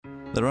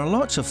There are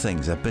lots of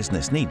things a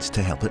business needs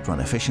to help it run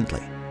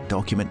efficiently.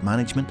 Document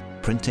management,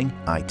 printing,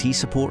 IT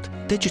support,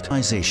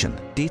 digitization,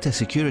 data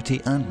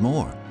security and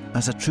more.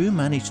 As a true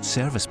managed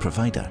service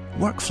provider,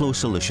 Workflow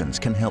Solutions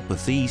can help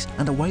with these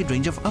and a wide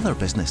range of other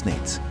business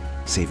needs,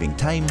 saving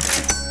time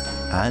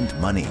and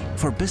money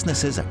for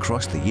businesses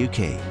across the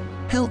UK.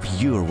 Help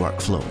your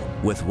workflow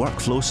with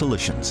Workflow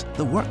Solutions,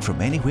 the work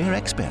from anywhere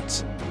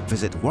experts.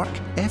 Visit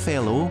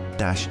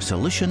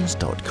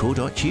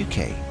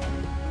workflo-solutions.co.uk.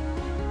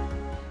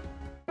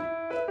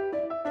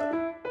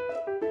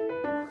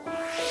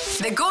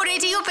 The Go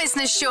Radio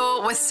Business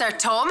Show with Sir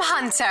Tom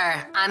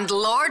Hunter and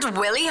Lord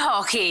Willie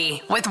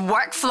Haughey with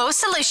Workflow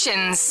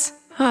Solutions.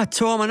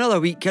 Tom, another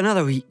week.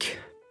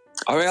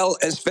 Oh, well,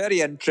 it's very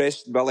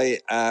interesting,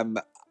 Willie. I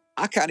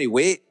can't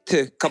wait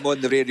to come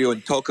on the radio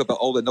and talk about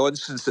all the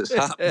nonsense that's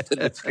happened in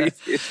the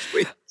previous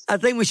week. I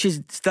think we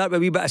should start with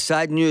a wee bit of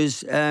sad news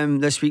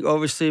this week,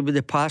 obviously, with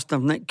the passing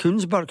of Nick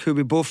Koonsberg, who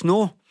we both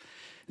know.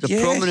 He's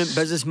a prominent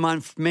businessman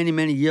for many,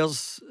 many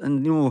years,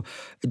 and he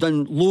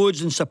done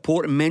loads in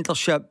support and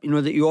mentorship,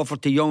 that he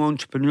offered to young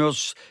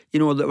entrepreneurs,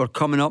 that were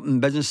coming up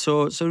in business.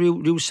 So it's a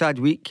real sad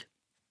week.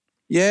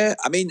 Yeah,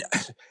 I mean,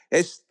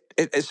 it's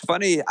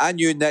funny. I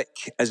knew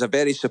Nick as a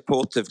very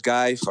supportive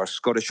guy for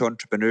Scottish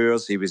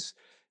entrepreneurs. He was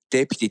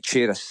deputy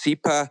chair of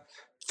SEPA,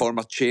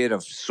 former chair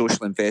of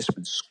Social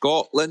Investment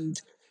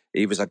Scotland.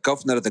 He was a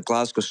governor of the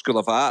Glasgow School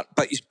of Art,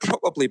 but he's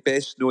probably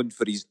best known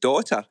for his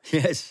daughter,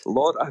 yes,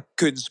 Laura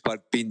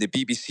Koonsberg, being the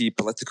BBC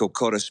political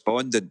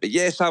correspondent. But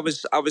yes, I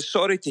was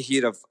sorry to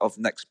hear of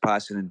Nick's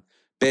passing, and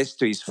best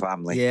to his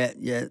family.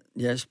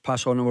 Yes.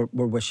 Pass on our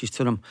wishes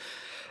to them.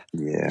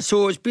 Yeah.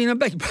 So it's been a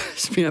big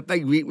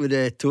week with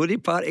the Tory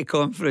party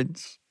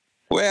conference.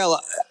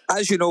 Well,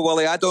 as you know,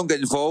 Willie, I don't get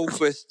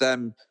involved with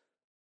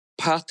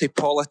party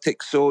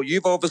politics, so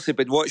you've obviously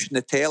been watching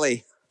the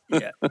telly.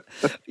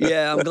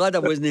 Yeah, I'm glad I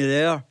wasn't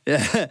there.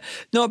 Yeah.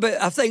 No,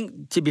 but I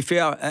think, to be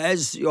fair,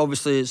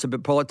 it's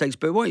about politics,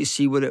 but I want to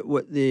see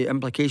what the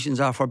implications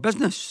are for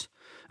business.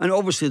 And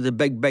obviously the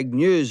big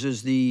news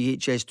is the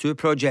HS2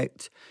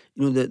 project,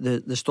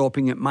 the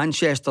stopping at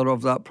Manchester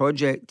of that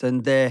project.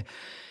 And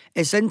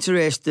it's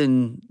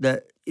interesting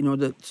that,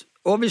 that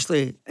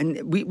obviously,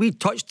 and we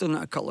touched on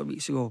it a couple of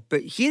weeks ago,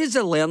 but here is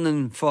a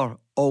learning for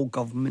all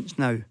governments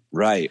now.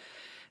 Right.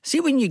 See,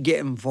 when you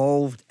get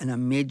involved in a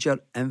major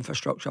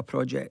infrastructure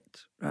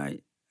project,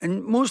 right,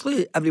 and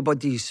mostly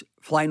everybody's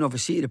flying off a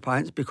seat of the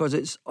pants because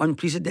it's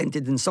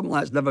unprecedented and something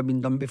that's never been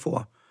done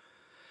before.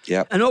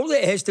 Yeah. And all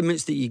the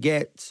estimates that you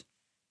get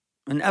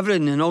and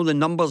everything and all the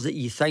numbers that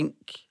you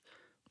think,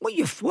 what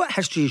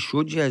history has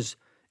showed you is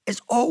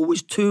it's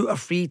always 2 or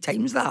 3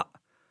 times that.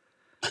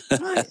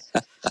 Right.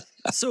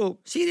 So,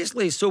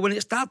 seriously, when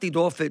it started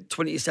off at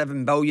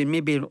 27 billion,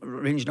 maybe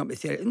ranging up to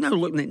 30, now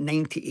looking at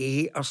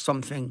 98 or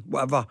something,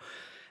 whatever.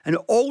 And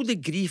all the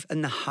grief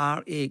and the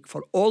heartache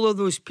for all of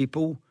those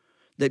people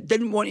that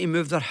didn't want to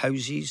move their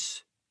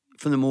houses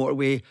from the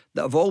motorway,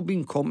 that have all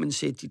been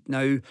compensated now.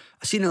 I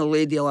seen a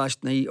lady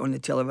last night on the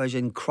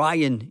television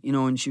crying,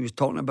 and she was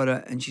talking about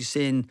it, and she's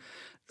saying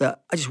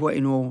that, I just want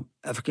to know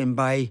if I can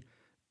buy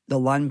the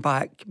land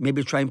back,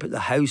 maybe try and put the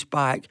house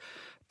back.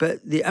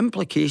 But the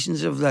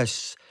implications of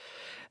this,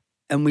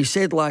 and we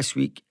said last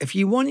week, if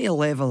you want to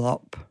level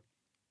up,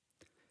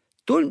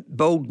 don't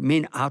build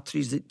main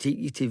arteries that take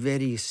you to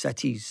various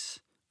cities.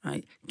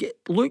 Right?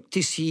 Look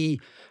to see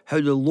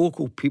how the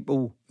local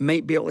people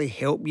might be able to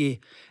help you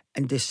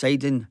in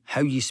deciding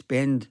how you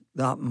spend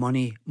that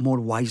money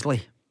more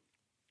wisely.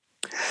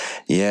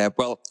 Yeah,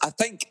 well, I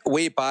think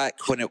way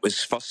back when it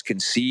was first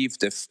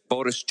conceived, if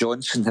Boris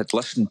Johnson had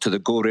listened to the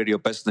Go Radio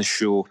Business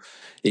Show,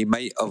 he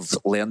might have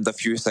learned a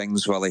few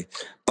things, Willie.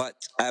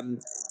 But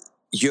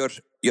your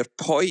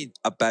point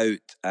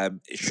about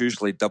it's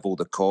usually double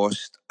the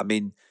cost. I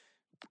mean,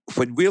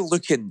 when we're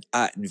looking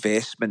at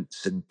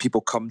investments and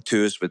people come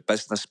to us with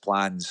business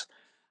plans,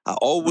 I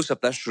always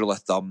have this rule of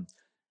thumb.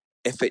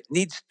 If it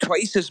needs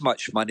twice as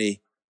much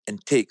money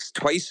and takes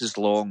twice as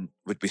long,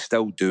 would we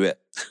still do it?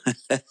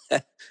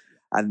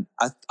 And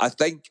I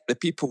think the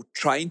people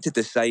trying to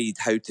decide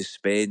how to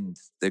spend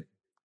the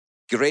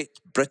great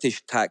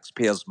British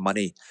taxpayers'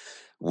 money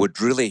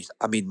would really,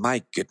 I mean,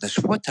 my goodness,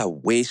 what a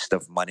waste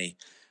of money.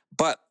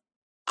 But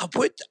I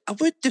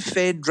would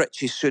defend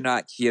Richie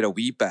Sunak here a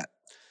wee bit,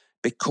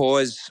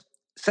 because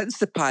since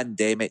the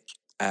pandemic,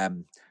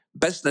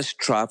 business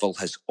travel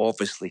has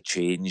obviously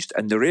changed,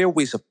 and the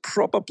railways have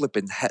probably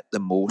been hit the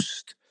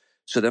most.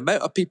 So the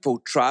amount of people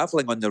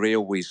travelling on the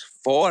railways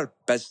for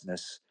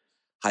business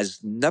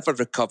has never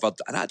recovered,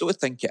 and I don't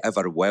think it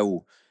ever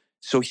will.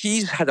 So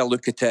he's had a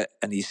look at it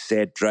and he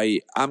said,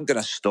 right, I'm going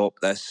to stop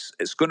this.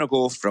 It's going to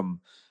go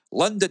from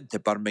London to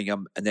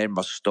Birmingham, and then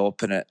we're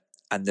stopping it.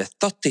 And the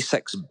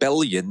 36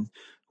 billion,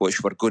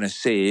 which we're going to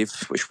save,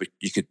 which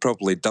you could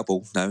probably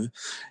double now,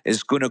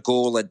 is going to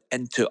go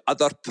into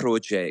other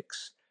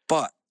projects.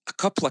 But a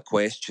couple of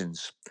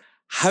questions.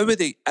 How are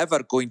they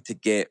ever going to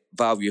get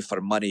value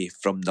for money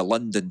from the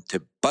London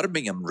to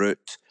Birmingham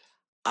route?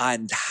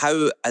 And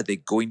how are they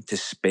going to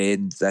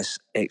spend this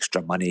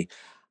extra money?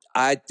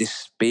 I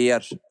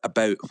despair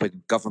about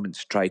when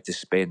governments try to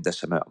spend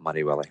this amount of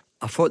money, Willie.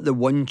 I thought the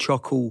one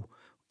chuckle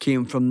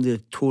came from the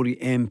Tory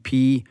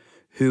MP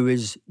who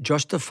is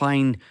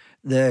justifying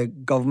the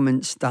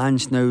government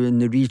stance now in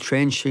the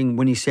retrenching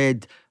when he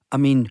said, I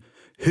mean,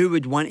 who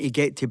would want to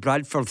get to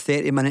Bradford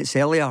 30 minutes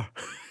earlier?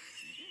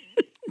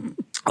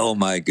 Oh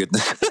my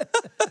goodness.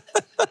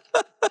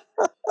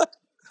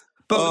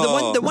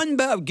 But the one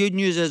bit of good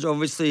news is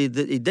obviously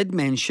that he did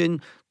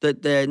mention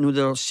that they're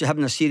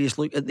having a serious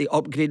look at the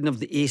upgrading of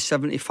the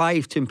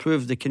A75 to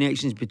improve the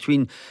connections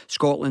between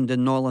Scotland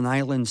and Northern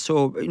Ireland.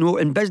 So,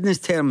 in business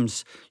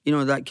terms,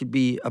 that could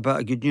be a bit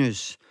of good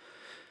news.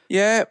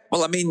 Yeah,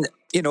 well, I mean,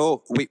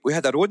 we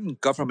had our own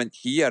government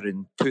here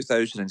in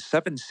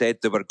 2007 said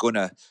they were going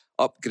to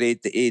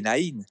upgrade the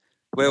A9.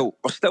 Well,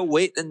 we're still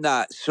waiting on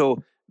that.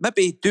 So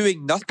maybe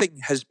doing nothing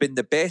has been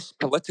the best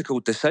political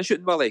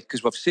decision, Willie,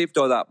 because we've saved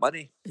all that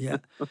money. Yeah.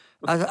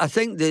 I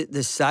think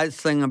the sad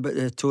thing about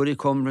the Tory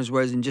conference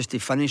was, and just to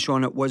finish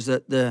on it, was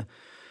that the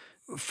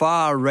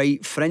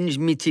far-right fringe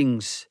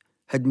meetings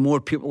had more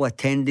people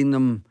attending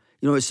them.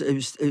 It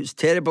was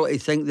terrible to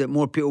think that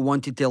more people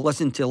wanted to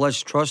listen to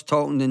Liz Truss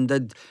talking than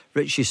did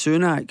Richie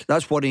Sunak.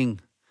 That's worrying.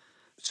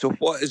 So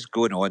what is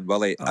going on,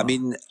 Willie? I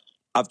mean,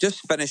 I've just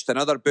finished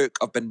another book.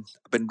 I've been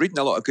reading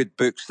a lot of good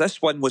books. This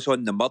one was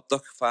on the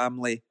Murdoch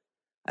family,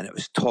 and it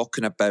was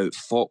talking about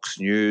Fox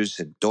News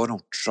and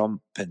Donald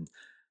Trump, and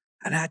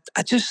I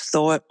just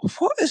thought,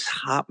 what has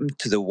happened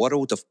to the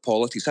world of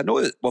politics? I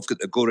know that we've got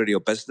the Go Radio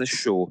Business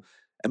Show,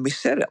 and we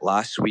said it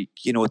last week,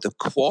 the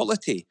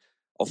quality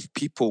of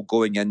people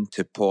going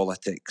into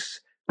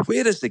politics.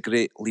 Where is the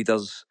great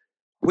leaders?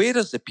 Where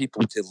is the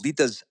people to lead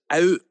us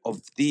out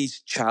of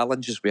these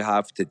challenges we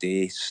have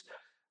today?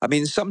 I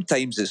mean,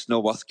 sometimes it's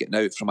not worth getting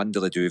out from under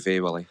the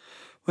duvet, Willie.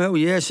 Well,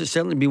 yes, it's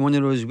certainly been one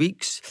of those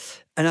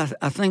weeks. And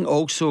I think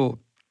also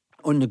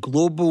on the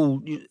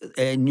global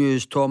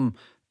news, Tom,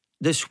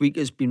 this week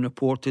it's been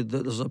reported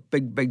that there's a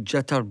big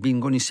jitter being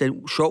going to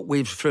send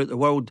shockwaves throughout the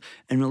world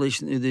in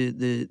relation to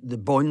the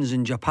bonds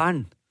in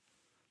Japan.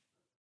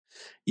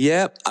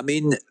 Yeah, I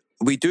mean,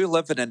 we do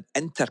live in an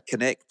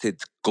interconnected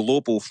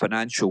global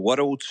financial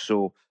world.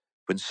 So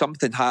when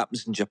something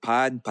happens in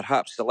Japan,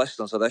 perhaps the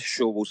listeners of this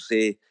show will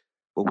say,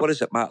 well, what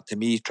does it matter to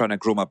me trying to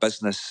grow my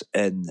business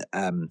in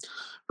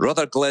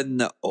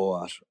Rutherglen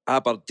or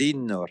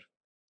Aberdeen or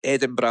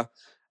Edinburgh?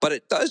 But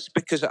it does,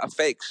 because it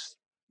affects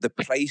the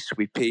price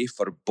we pay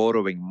for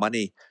borrowing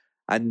money.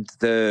 And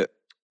the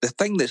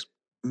thing that's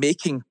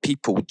making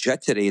people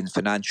jittery in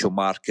financial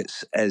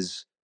markets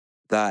is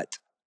that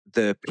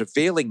the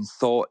prevailing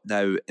thought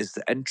now is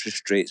that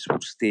interest rates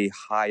will stay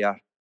higher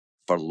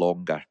for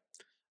longer.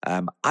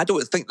 I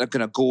don't think they're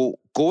going to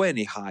go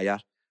any higher,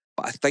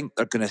 but I think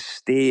they're going to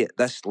stay at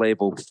this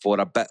level for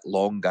a bit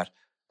longer.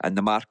 And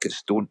the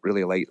markets don't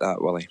really like that,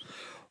 Willie.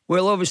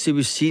 Well, obviously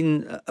we've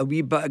seen a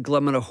wee bit of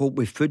glimmer of hope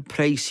with food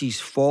prices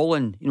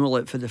falling,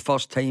 like for the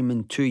first time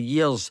in 2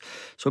 years.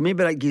 So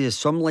maybe that gives us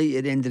some light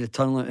at the end of the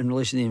tunnel in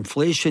relation to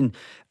inflation,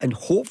 and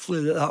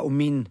hopefully that will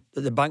mean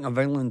that the Bank of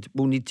England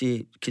will need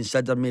to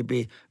consider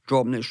maybe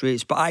dropping its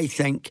rates. But I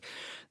think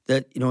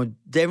that,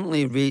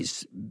 definitely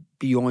rates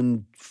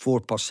beyond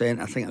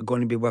 4%, I think are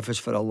going to be with us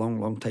for a long,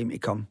 long time to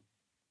come.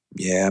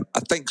 Yeah,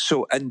 I think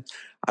so. And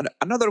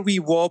another wee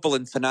wobble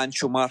in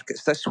financial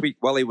markets this week,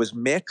 Willie, was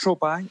Metro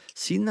Bank.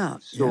 Seen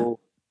that?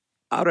 So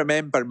yeah. I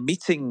remember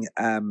meeting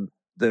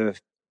the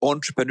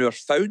entrepreneur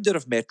founder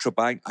of Metro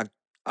Bank, an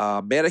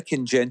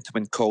American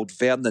gentleman called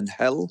Vernon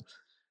Hill.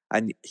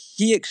 And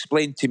he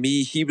explained to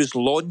me he was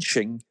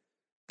launching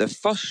the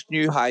first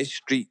new high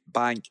street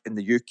bank in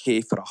the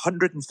UK for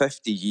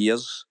 150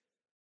 years.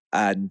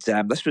 And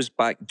this was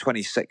back in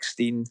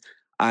 2016.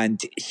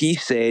 And he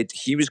said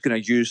he was going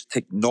to use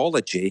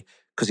technology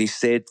because he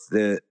said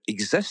the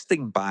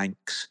existing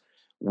banks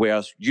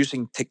were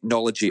using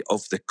technology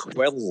of the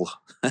quill.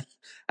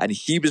 And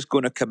he was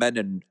going to come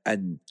in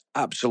and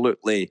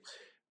absolutely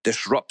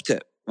disrupt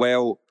it.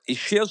 Well, his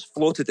shares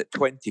floated at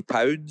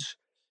 £20.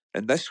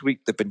 And this week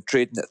they've been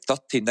trading at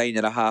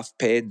 39.5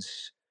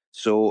 pence.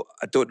 So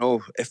I don't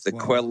know if the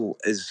quill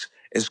is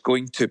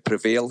going to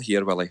prevail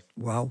here, Willie.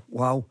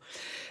 Wow.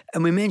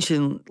 And we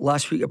mentioned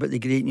last week about the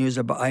great news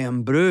about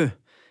Iron Brew.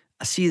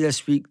 I see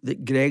this week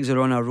that Greggs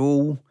are on a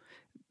roll,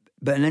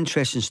 but an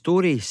interesting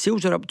story.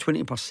 Sales are up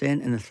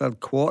 20% in the third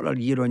quarter,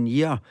 year on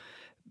year.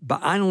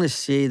 But analysts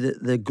say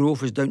that the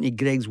growth is down to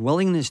Greggs'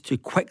 willingness to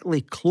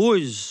quickly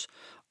close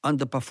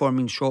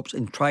underperforming shops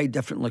and try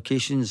different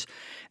locations.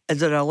 Is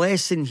there a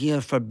lesson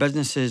here for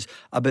businesses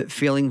about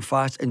failing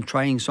fast and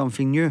trying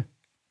something new?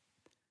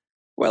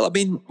 Well, I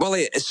mean,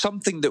 Willie, it's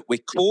something that we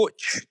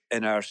coach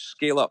in our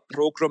scale-up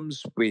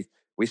programs. We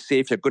say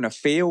if you're going to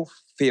fail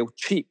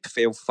cheap,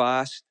 fail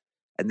fast,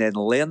 and then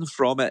learn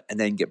from it and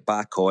then get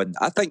back on.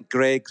 I think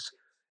Greggs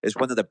is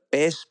one of the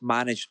best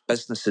managed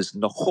businesses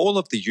in the whole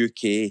of the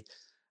UK.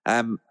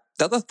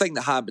 The other thing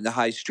that happened in the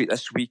high street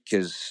this week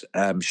is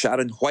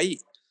Sharon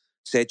White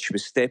said she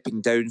was stepping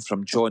down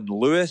from John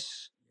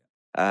Lewis,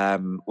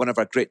 one of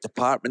our great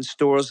department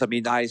stores. I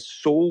mean, I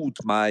sold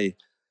my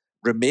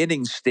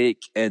remaining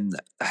stake in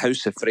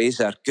House of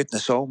Fraser,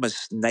 goodness,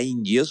 almost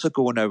 9 years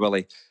ago now,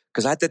 Willie,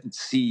 because I didn't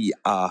see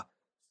a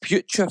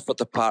future for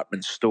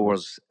department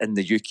stores in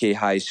the UK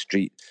High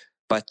Street.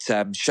 But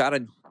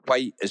Sharon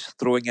White is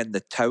throwing in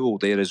the towel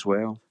there as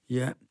well.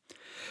 Yeah.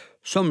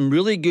 Some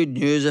really good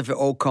news if it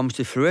all comes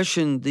to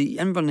fruition. The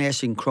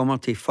Inverness and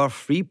Cromarty Firth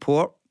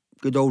Freeport,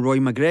 good old Roy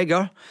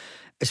McGregor,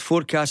 is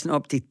forecasting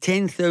up to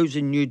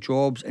 10,000 new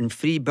jobs and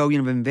 $3 billion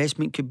of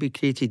investment could be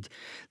created.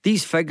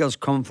 These figures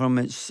come from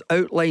its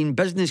outline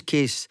business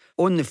case.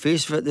 On the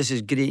face of it, this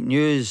is great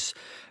news.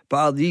 But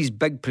are these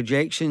big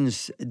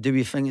projections, do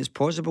we think it's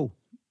possible?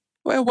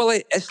 Well,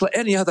 Willie, it's like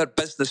any other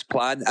business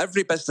plan.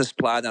 Every business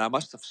plan, and I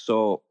must have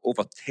saw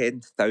over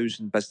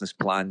 10,000 business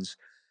plans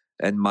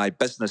in my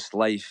business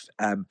life.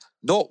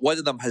 Not one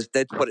of them has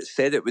did what it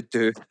said it would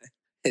do.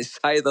 It's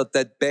either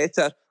did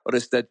better or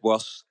it's did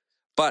worse.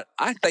 But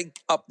I think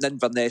up in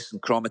Inverness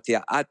and Cromarty,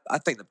 I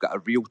think they've got a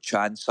real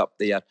chance up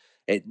there.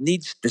 It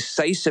needs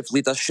decisive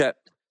leadership.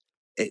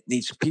 It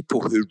needs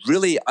people who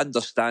really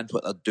understand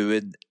what they're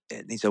doing.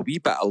 It needs a wee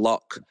bit of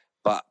luck,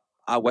 but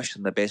I wish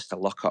them the best of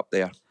luck up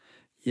there.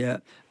 Yeah,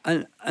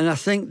 and I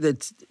think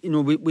that,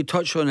 we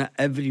touch on it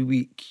every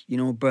week,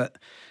 but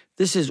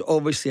this is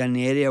obviously an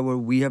area where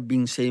we have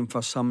been saying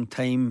for some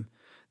time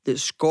that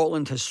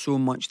Scotland has so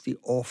much to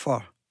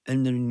offer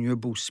in the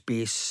renewable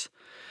space.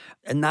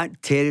 And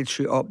that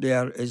territory up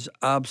there is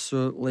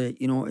absolutely,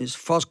 it's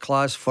first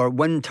class for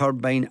wind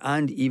turbine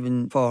and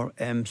even for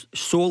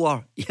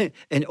solar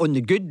and on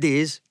the good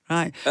days,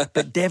 right?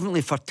 But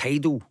definitely for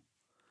tidal.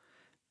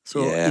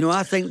 So, yeah.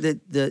 I think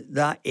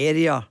that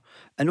area,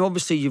 and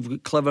obviously you've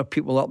got clever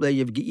people up there,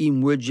 you've got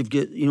Ian Woods, you've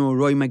got,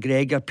 Roy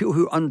McGregor, people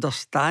who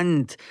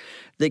understand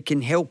that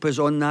can help us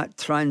on that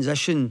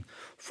transition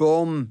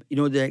from,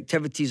 the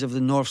activities of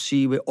the North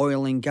Sea with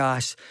oil and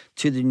gas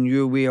to the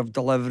new way of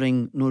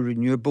delivering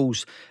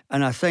renewables.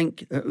 And I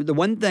think the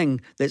one thing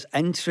that's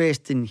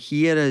interesting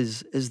here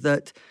is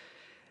that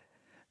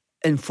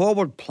in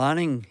forward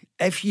planning,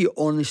 if you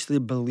honestly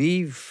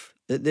believe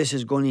that this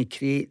is going to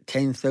create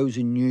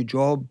 10,000 new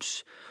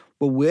jobs,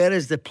 well, where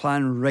is the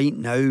plan right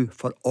now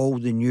for all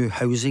the new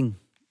housing?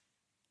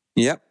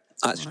 Yep,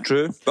 that's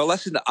true. But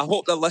listen, I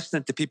hope they're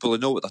listening to people who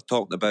know what they're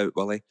talking about,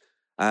 Willie.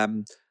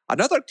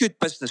 Another good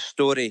business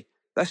story,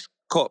 this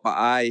caught my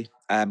eye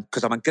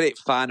because I'm a great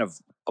fan of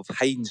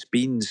Heinz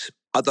beans.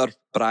 Other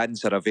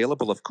brands are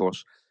available, of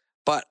course.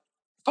 But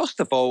first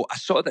of all, I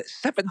saw that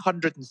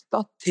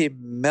 730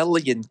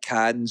 million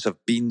cans of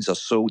beans are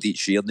sold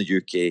each year in the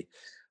UK.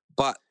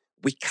 But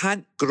we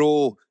can't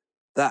grow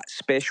that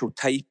special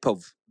type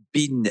of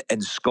bean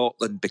in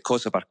Scotland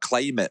because of our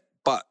climate.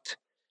 But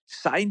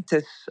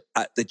scientists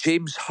at the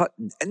James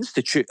Hutton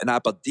Institute in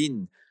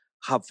Aberdeen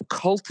have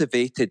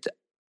cultivated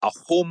a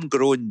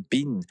homegrown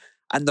bean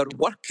and they're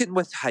working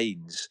with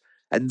Heinz.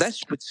 And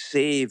this would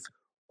save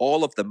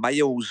all of the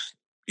miles.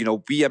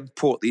 We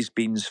import these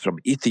beans from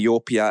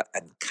Ethiopia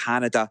and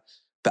Canada.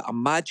 But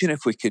imagine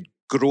if we could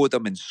grow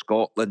them in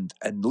Scotland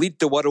and lead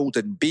the world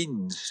in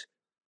beans.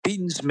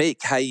 Beans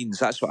make Heinz,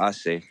 that's what I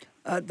say.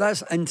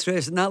 That's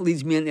interesting. That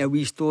leads me into a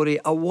wee story.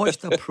 I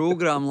watched a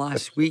programme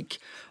last week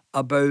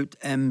about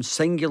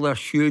singular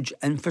huge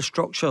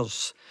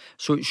infrastructures.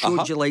 So it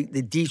showed you like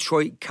the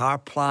Detroit car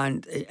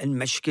plant in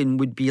Michigan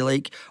would be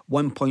like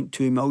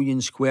 1.2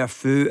 million square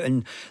foot,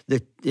 and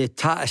the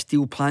Tata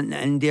Steel plant in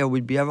India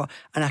would be ever.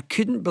 And I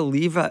couldn't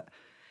believe it.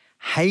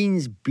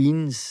 Heinz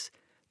Beans,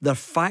 their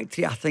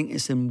factory, I think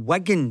it's in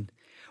Wigan,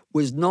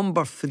 was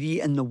number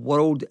 3 in the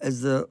world as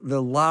the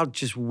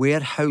largest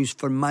warehouse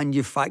for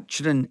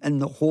manufacturing in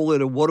the whole of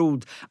the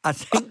world. I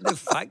think the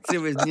factory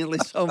was nearly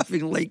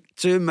something like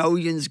 2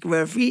 million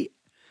square feet.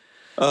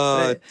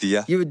 Oh,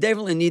 dear. You would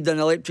definitely need an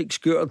electric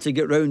scooter to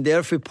get round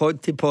there from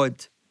pod to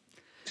pod.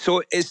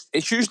 So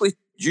it's usually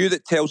you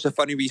that tells the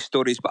funny wee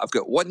stories, but I've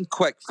got one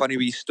quick funny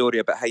wee story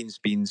about Heinz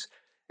Beans.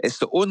 It's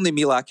the only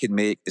meal I can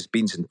make is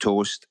beans and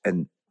toast.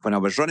 And when I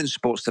was running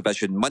Sports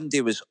Division,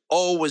 Monday was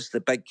always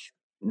the big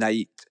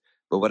night.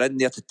 We were in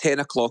there to 10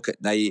 o'clock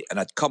at night and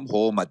I'd come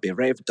home, I'd be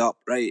revved up,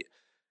 right?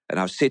 And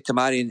I would say to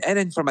Marion,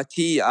 in for my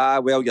tea.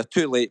 Well, you're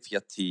too late for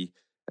your tea.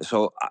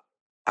 So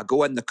I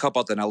go in the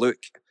cupboard and I look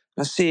and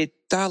I say,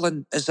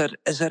 darling, is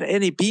there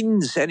any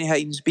beans, any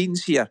Heinz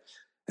beans here?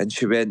 And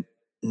she went,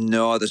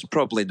 no, there's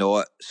probably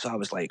not. So I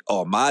was like,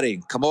 oh,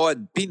 Marion, come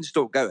on, beans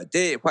don't go out of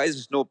date. Why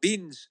is there no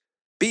beans?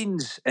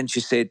 Beans. And she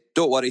said,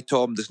 don't worry,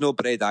 Tom, there's no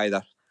bread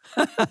either.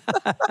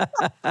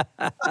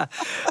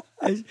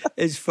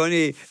 It's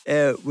funny,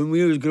 when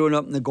we was growing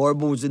up in the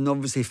Gorbals and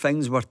obviously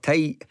things were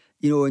tight,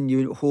 and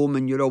you went home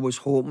and you're always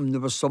hoping there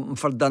was something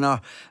for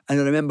dinner. And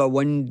I remember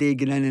one day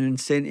going in and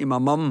saying to my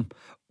mum,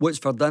 what's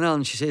for dinner?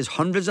 And she says,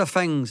 hundreds of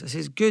things. I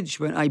says, good.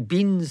 She went, aye,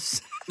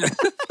 beans.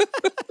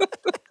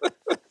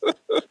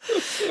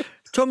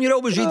 Tom, you're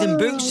always reading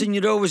books and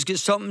you'd always get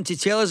something to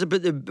tell us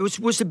about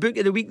what's the book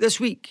of the week this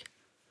week?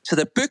 So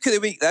the book of the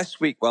week this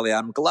week, Willie,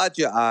 I'm glad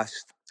you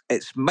asked.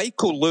 It's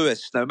Michael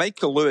Lewis. Now,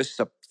 Michael Lewis is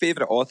a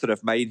favourite author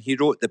of mine. He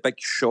wrote The Big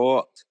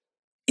Short.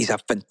 He's a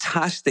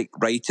fantastic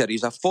writer.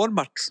 He's a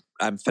former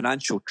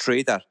financial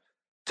trader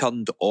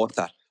turned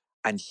author.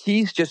 And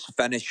he's just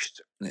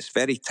finished, and it's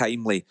very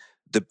timely,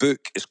 the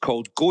book is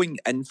called Going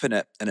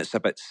Infinite, and it's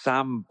about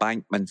Sam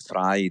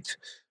Bankman-Fried,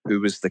 who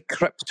was the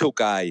crypto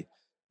guy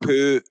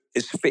who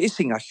is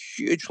facing a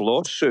huge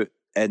lawsuit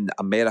in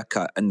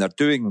America, and they're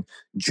doing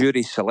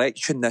jury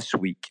selection this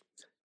week.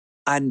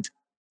 And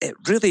it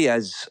really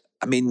is,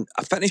 I mean,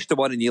 I finished the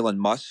one in Elon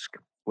Musk,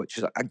 which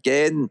is,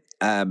 again,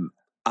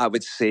 I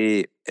would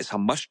say it's a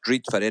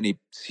must-read for any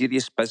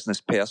serious business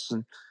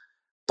person.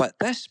 But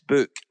this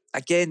book,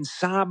 again,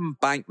 Sam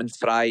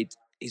Bankman-Fried,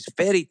 he's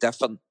very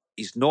different.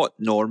 He's not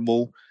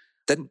normal,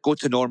 didn't go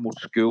to normal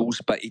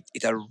schools, but he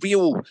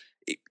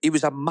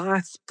was a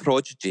math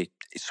prodigy.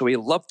 So he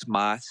loved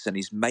maths and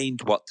his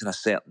mind worked in a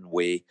certain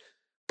way.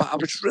 But I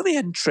was really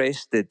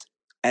interested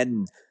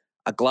in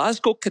a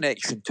Glasgow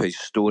connection to his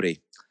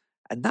story.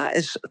 And that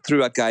is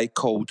through a guy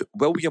called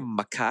William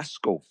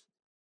McCaskill.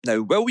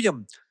 Now,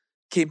 William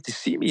came to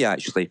see me,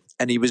 actually,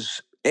 and he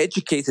was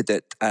educated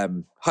at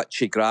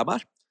Haughey Grammar,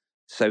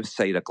 south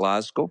side of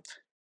Glasgow,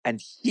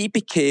 and he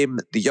became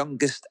the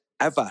youngest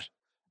ever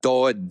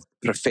Don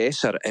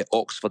professor at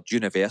Oxford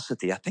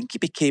University. I think he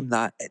became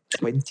that at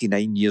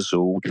 29 years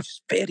old, which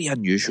is very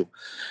unusual.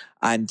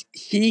 And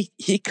he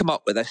came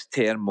up with this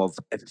term of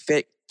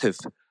effective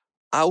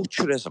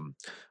altruism,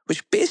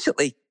 which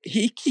basically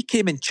he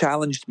came and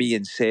challenged me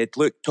and said,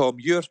 look, Tom,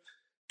 you're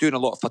doing a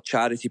lot for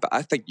charity, but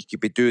I think you could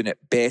be doing it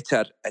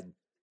better. And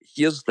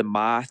here's the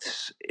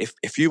maths.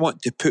 If you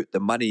want to put the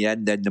money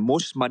in, then the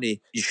most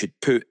money you should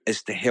put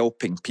is to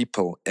helping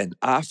people in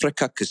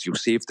Africa, because you'll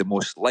save the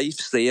most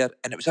lives there.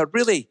 And it was a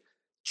really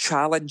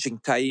challenging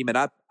time. And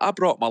I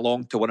brought him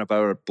along to one of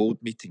our board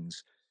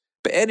meetings.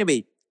 But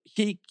anyway,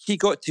 he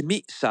got to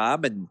meet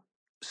Sam, and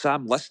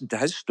Sam listened to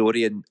his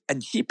story, and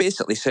he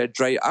basically said,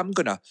 right, I'm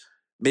going to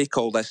make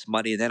all this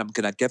money and then I'm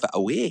going to give it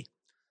away.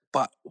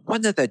 But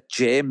one of the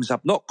gems,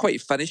 I've not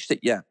quite finished it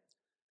yet,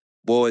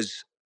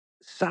 was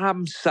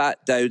Sam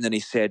sat down and he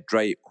said,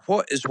 right,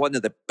 what is one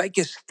of the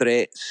biggest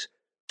threats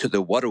to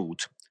the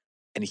world?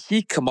 And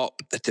he came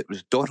up that it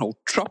was Donald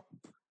Trump.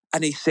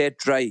 And he said,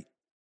 right,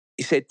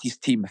 he said to his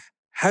team,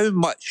 how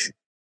much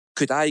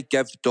could I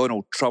give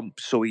Donald Trump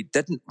so he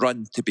didn't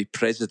run to be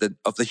president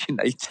of the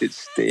United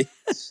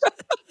States?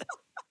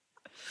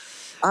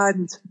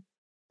 And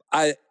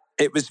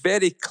it was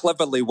very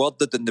cleverly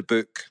worded in the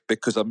book,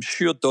 because I'm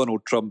sure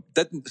Donald Trump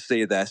didn't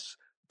say this,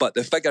 but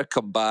the figure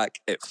come back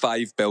at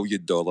 $5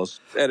 billion.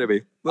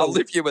 Anyway, well, I'll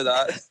leave you with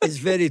that. It's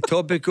very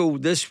topical.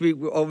 This week,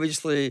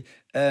 obviously,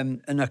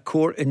 in a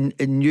court in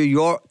New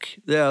York,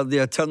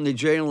 the Attorney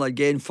General,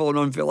 again, following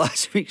on for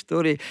last week's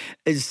story,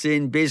 is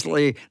saying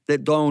basically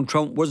that Donald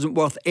Trump wasn't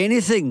worth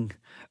anything,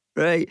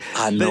 right?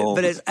 I know.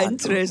 But it's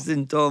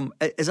interesting, Tom,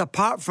 is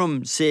apart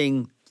from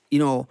saying,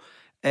 no,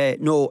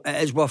 it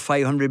is worth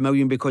 500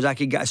 million because I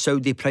could get a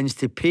Saudi prince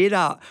to pay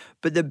that.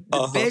 But the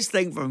best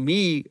thing for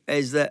me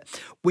is that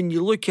when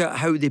you look at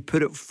how they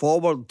put it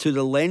forward to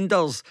the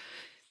lenders,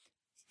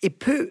 he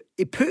put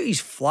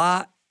his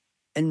flat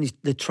in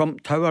the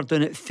Trump Tower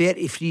down at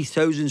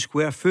 33,000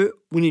 square foot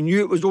when he knew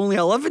it was only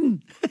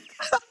 11.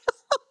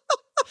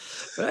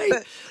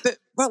 Right? But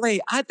Willie,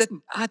 I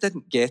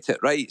didn't get it,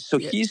 right? So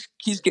he's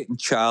getting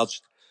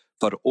charged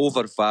for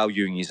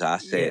overvaluing his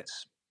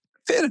assets.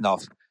 Yeah. Fair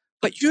enough.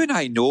 But you and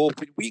I know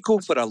when we go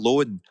for a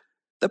loan,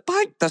 the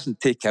bank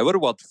doesn't take our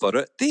word for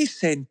it. They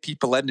send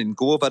people in and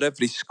go over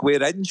every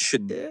square inch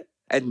and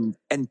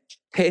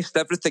test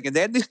everything, and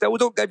then they still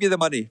don't give you the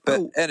money.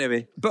 But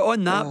anyway. But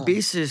on that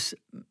basis,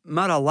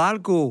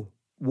 Mar-a-Lago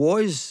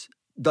was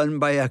done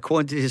by a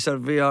quantity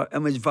surveyor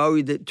and was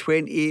valued at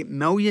 28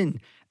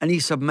 million. And he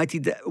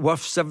submitted it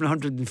worth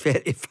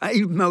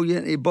 735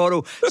 million to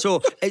borrow.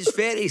 So it's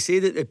fair to say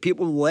that the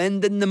people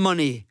lending the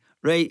money,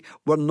 right,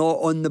 were not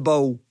on the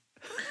ball.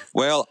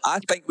 Well, I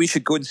think we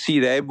should go and see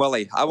them,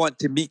 Willie. I want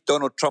to meet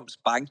Donald Trump's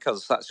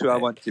bankers. That's who I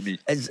want to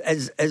meet.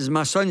 As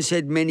my son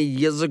said many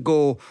years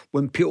ago,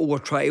 when people were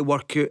trying to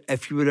work out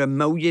if you were a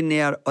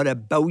millionaire or a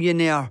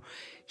billionaire,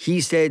 he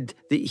said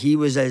that he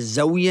was a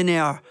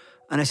zillionaire.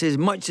 And I says,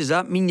 much does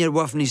that mean you're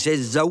worth? And he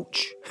says,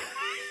 zilch.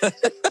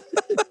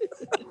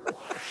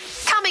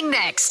 Coming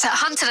next,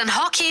 Hunter and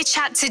Haughey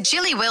chat to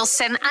Julie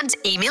Wilson and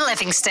Amy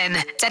Livingstone,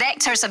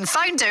 directors and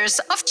founders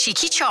of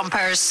Cheeky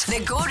Chompers. The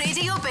Go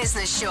Radio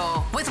Business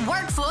Show with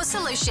Workflow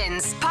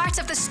Solutions, part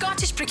of the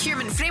Scottish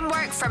Procurement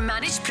Framework for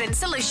Managed Print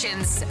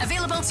Solutions,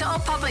 available to all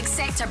public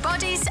sector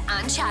bodies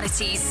and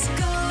charities.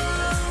 Go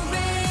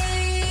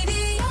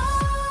Radio.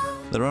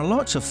 There are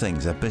lots of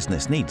things a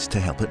business needs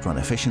to help it run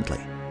efficiently.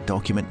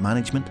 Document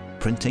management,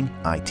 printing,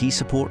 IT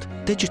support,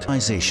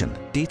 digitization,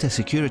 data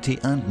security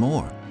and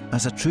more.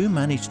 As a true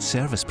managed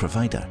service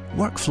provider,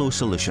 Workflow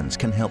Solutions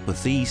can help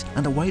with these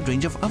and a wide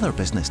range of other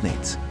business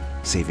needs,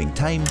 saving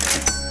time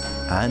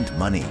and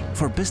money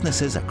for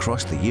businesses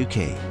across the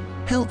UK.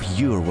 Help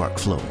your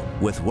workflow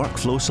with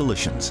Workflow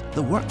Solutions,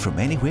 the work from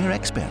anywhere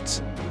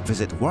experts.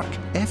 Visit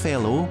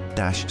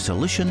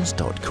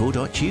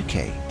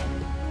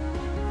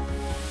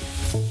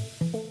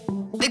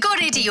workflo-solutions.co.uk. The Go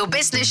Radio Radio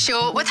Business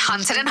Show with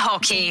Hunter and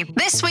Haughey.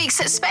 This week's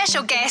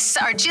special guests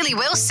are Julie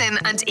Wilson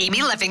and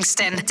Amy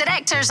Livingstone,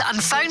 directors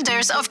and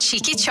founders of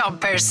Cheeky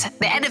Chompers,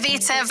 the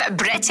innovative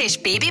British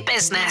baby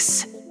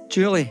business.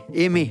 Julie,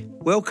 Amy,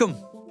 welcome.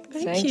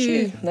 Thank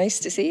you. Nice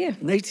to see you.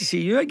 Nice to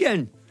see you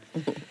again.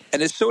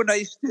 And it's so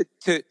nice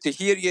to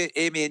hear you,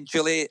 Amy and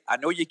Julie. I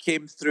know you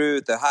came through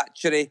the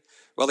hatchery,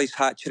 Willie's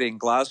Hatchery in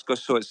Glasgow,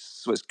 so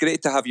it's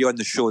great to have you on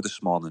the show this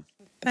morning.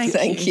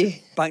 Thank you.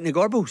 Back in the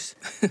Gorbals.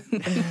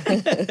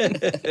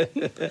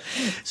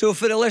 So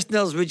for the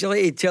listeners, would you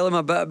like to tell them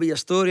a bit about your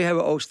story, how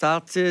it all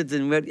started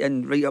and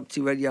right up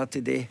to where you are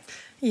today?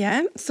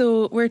 Yeah,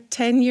 so we're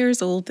 10 years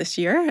old this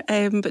year,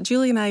 but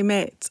Julie and I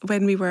met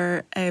when we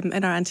were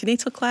in our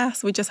antenatal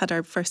class. We just had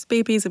our first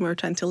babies and we were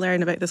trying to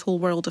learn about this whole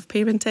world of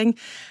parenting.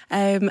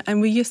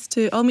 And we used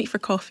to all meet for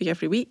coffee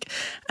every week,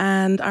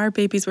 and our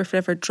babies were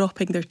forever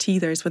dropping their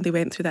teethers when they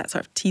went through that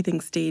sort of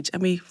teething stage.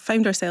 And we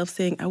found ourselves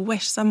saying, I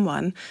wish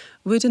someone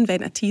would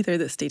invent a teether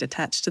that stayed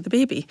attached to the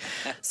baby.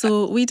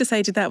 So we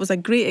decided that was a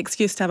great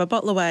excuse to have a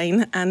bottle of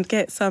wine and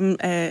get some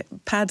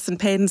pads and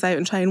pens out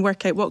and try and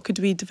work out what could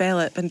we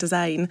develop and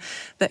design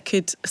that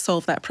could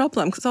solve that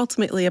problem. Because it's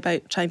ultimately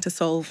about trying to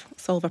solve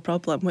a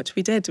problem, which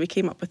we did. We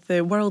came up with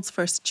the world's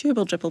first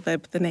chewable dribble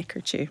bib, the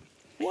Necker Chew.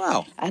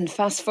 Wow. And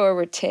fast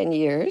forward 10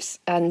 years,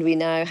 and we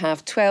now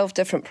have 12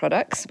 different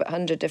products, about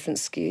 100 different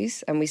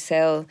SKUs, and we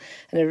sell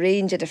in a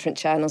range of different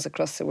channels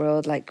across the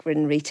world. Like we're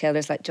in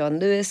retailers like John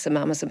Lewis and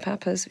Mamas and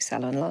Papas. We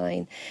sell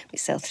online. We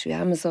sell through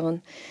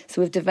Amazon.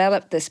 So we've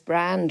developed this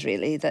brand,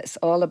 really, that's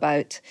all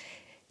about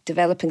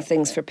developing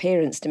things for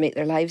parents to make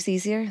their lives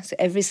easier. So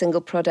every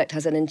single product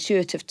has an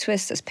intuitive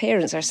twist as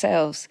parents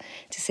ourselves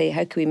to say,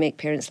 how can we make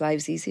parents'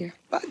 lives easier?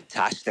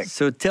 Fantastic.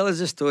 So tell us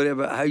a story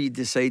about how you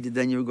decided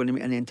then you were going to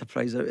make an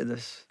enterprise out of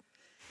this.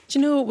 Do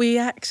you know, we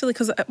actually,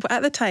 because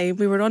at the time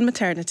we were on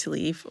maternity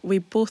leave, we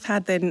both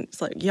had then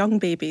like young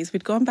babies.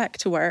 We'd gone back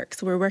to work,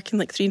 so we were working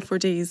like 3 and 4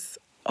 days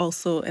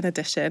also in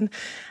addition,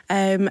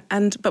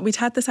 but we'd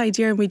had this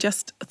idea and we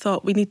just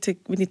thought we need to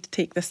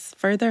take this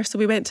further. So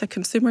we went to a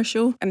consumer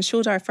show and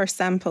showed our first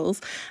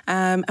samples,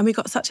 and we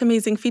got such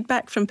amazing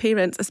feedback from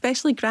parents,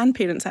 especially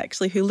grandparents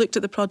actually, who looked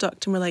at the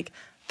product and were like,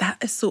 that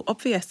is so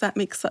obvious, that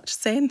makes such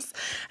sense.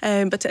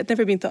 But it had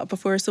never been thought of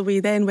before. So we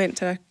then went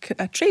to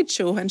a trade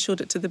show and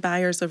showed it to the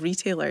buyers of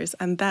retailers.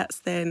 And that's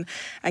then,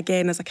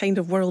 again, as a kind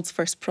of world's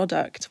first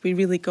product, we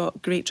really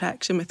got great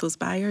traction with those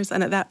buyers.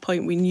 And at that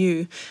point, we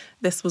knew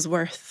this was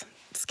worth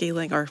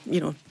scaling or,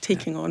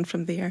 taking on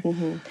from there.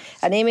 Mm-hmm.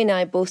 And Amy and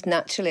I both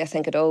naturally, I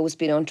think, had always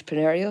been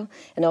entrepreneurial.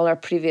 In all our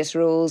previous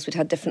roles, we'd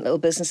had different little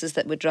businesses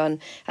that we'd run.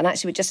 And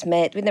actually,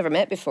 we'd never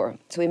met before.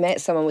 So we met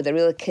someone with a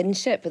real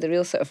kinship, with a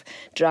real sort of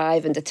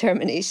drive and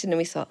determination. And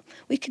we thought,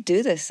 we could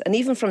do this. And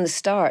even from the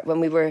start, when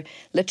we were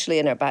literally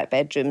in our back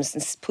bedrooms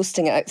and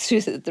posting it out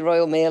through the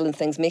Royal Mail and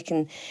things,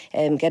 getting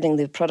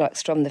the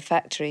products from the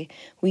factory,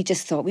 we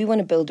just thought, we want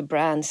to build a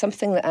brand,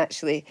 something that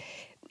actually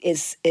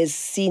is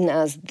seen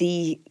as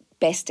the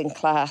best in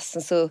class.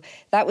 And so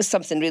that was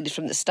something really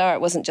from the start.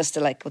 It wasn't just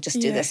we'll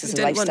just do this as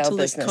a lifestyle business. We didn't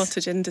want to look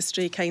cottage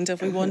industry kind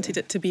of. We wanted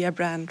it to be a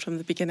brand from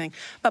the beginning.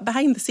 But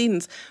behind the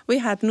scenes, we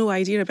had no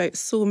idea about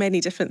so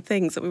many different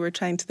things that we were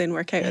trying to then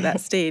work out at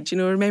that stage.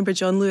 Remember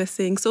John Lewis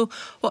saying, so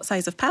what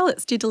size of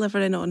pallets do you deliver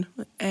in on?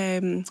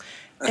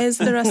 Is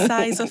there a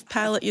size of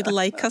pallet you'd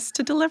like us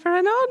to deliver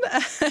in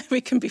on? We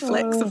can be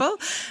flexible.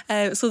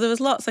 So there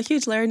was a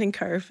huge learning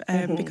curve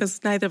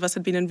because neither of us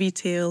had been in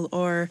retail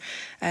or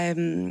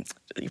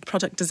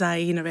product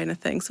design or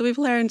anything. So we've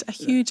learned a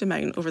huge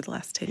amount over the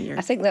last 10 years.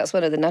 I think that's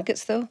one of the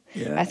nuggets, though.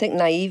 Yeah. I think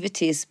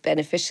naivety is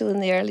beneficial in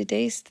the early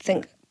days to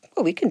think,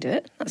 we can do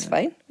it. That's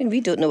fine. I mean,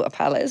 we don't know what a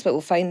pallet is, but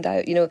we'll find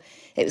out. It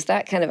was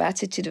that kind of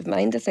attitude of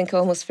mind, I think,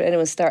 almost for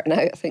anyone starting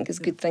out, I think is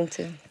a good thing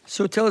too.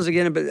 So tell us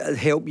again about the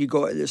help you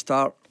got at the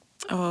start.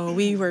 Oh,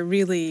 we were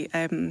really,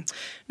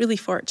 really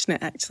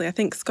fortunate, actually. I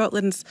think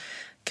Scotland's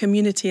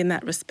community in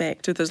that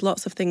respect, where there's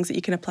lots of things that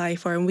you can apply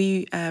for, and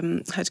we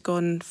had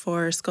gone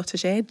for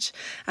Scottish Edge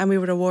and we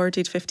were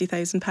awarded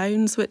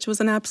 £50,000, which was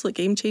an absolute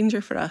game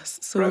changer for us.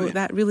 So Brilliant.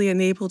 That really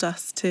enabled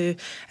us to,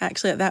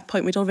 actually at that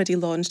point we'd already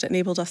launched, it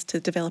enabled us to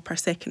develop our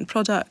second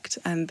product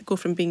and go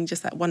from being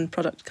just that one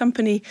product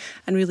company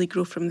and really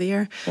grow from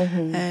there.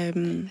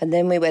 Mm-hmm. And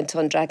then we went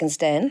on Dragon's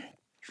Den.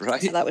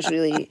 Right. So that was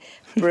really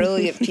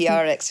brilliant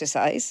PR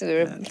exercise. So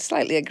they were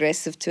slightly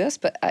aggressive to us,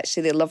 but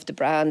actually they loved the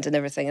brand and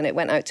everything. And it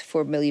went out to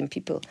 4 million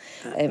people.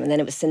 And then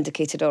it was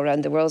syndicated all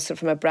around the world. So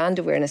from a brand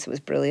awareness, it was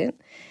brilliant.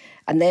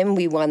 And then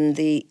we won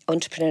the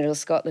Entrepreneurial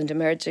Scotland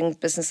Emerging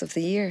Business of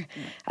the Year.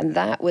 And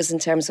that was in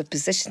terms of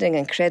positioning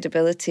and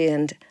credibility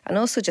and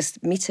also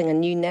just meeting a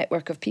new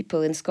network of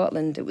people in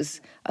Scotland. It was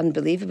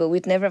unbelievable.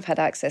 We'd never have had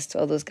access to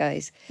all those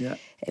guys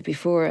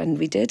before, and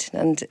we did.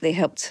 And they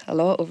helped a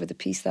lot over the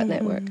piece, that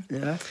network.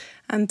 Yeah.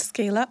 And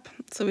scale up.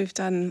 So we've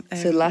done...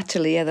 so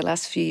laterally, the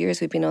last few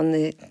years, we've been on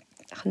the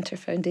Hunter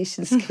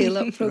Foundation Scale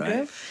Up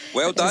programme.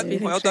 Well done,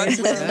 well done.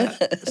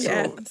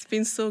 Yeah, it's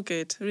been so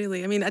good,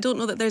 really. I mean, I don't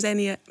know that there's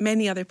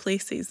many other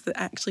places that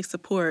actually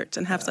support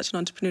and have such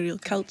an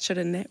entrepreneurial culture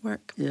and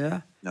network.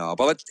 Yeah. No,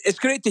 well, it's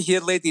great to hear,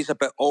 ladies,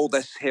 about all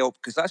this help,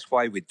 because that's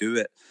why we do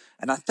it.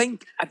 And I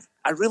think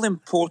a really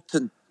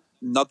important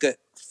nugget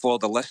for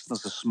the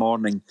listeners this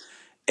morning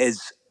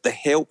is the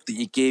help that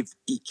you gave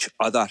each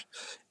other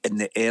in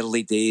the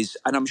early days.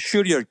 And I'm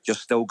sure you're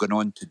still going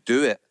on to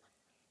do it.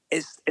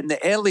 It's in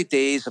the early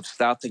days of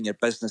starting your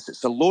business,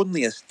 it's the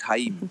loneliest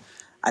time.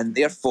 And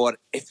therefore,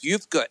 if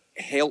you've got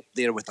help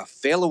there with a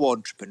fellow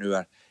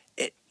entrepreneur,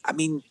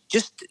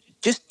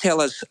 just tell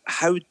us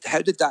how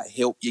did that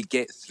help you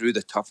get through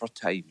the tougher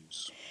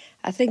times?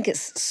 I think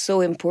it's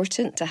so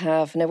important to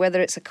have. Now, whether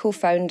it's a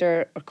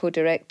co-founder or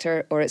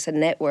co-director or it's a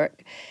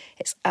network,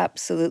 it's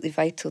absolutely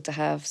vital to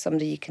have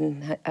somebody you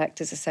can act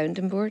as a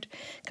sounding board.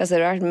 Because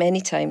there are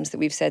many times that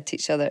we've said to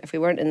each other, if we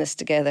weren't in this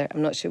together,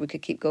 I'm not sure we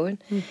could keep going.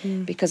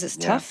 Because it's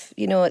tough,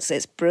 you know,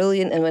 it's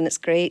brilliant and when it's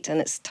great,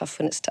 and it's tough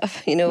when it's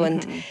tough, you know,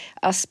 and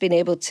us being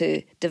able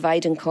to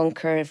divide and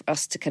conquer,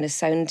 us to kind of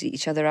sound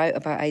each other out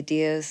about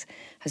ideas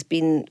has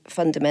been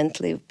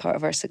fundamentally part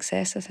of our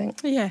success, I think.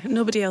 Yeah,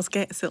 nobody else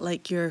gets it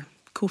like your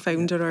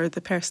co-founder or the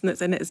person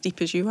that's in it as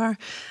deep as you are.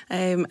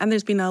 And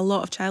there's been a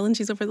lot of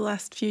challenges over the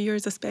last few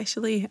years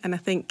especially, and I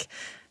think,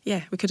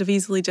 yeah, we could have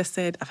easily just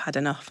said, I've had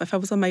enough. If I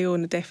was on my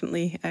own,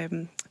 definitely, I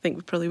think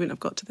we probably wouldn't have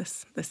got to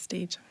this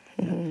stage.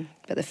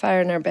 But the fire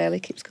in our belly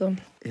keeps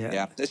going.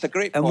 Yeah, it's a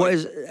great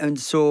point. And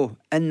so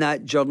in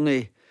that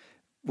journey,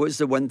 what's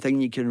the one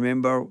thing you can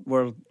remember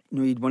where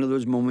you had one of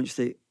those moments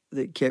that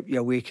kept you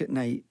awake at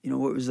night? You know,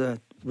 what was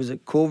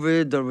it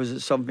COVID or was it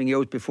something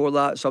else before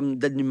that? Something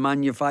didn't in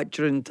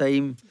manufacturing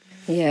time?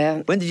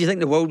 Yeah. When did you think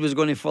the world was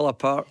going to fall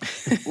apart?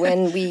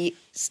 When we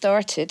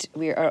started,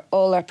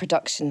 all our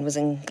production was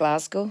in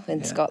Glasgow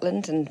in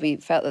Scotland, and we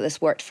felt that this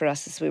worked for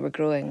us as we were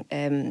growing.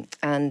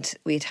 And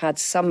we'd had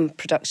some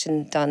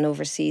production done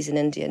overseas in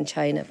India and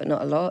China, but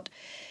not a lot.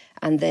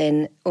 And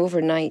then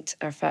overnight,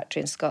 our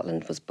factory in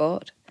Scotland was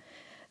bought.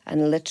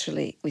 And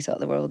literally, we thought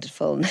the world had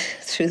fallen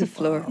through the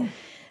floor. Wow.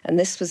 And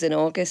this was in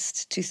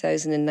August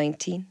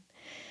 2019.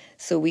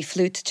 So we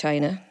flew to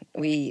China.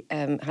 We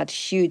had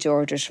huge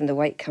orders from the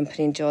White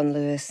Company and John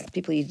Lewis,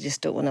 people you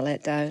just don't want to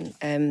let down.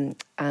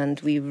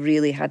 And we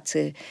really had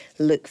to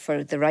look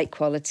for the right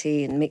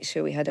quality and make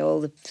sure we had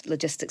all the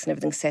logistics and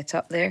everything set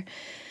up there.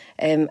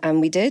 And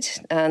we did.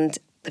 And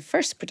the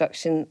first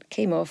production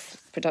came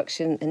off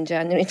production in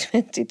January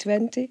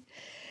 2020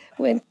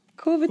 when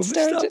COVID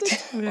started.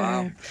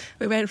 Wow.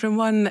 We went from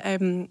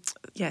one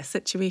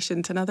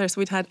situation to another. So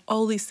we'd had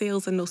all these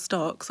sales and no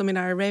stock. So, I mean,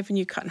 our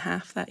revenue cut in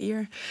half that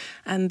year.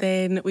 And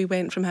then we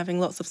went from having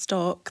lots of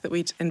stock that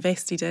we'd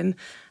invested in,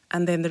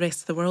 and then the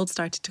rest of the world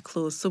started to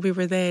close. So we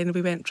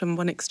went from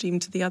one extreme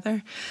to the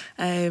other.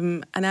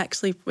 And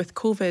actually with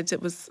COVID,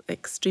 it was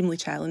extremely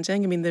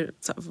challenging. I mean, the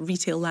sort of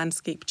retail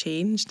landscape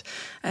changed.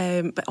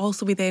 But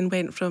also we then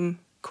went from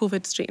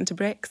COVID straight into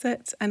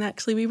Brexit, and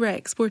actually we were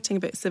exporting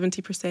about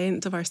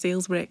 70% of our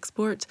sales were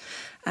export.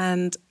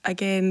 And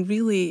again,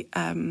 really,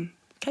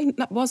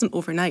 that wasn't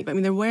overnight, but I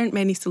mean, there weren't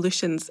many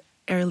solutions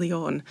early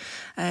on.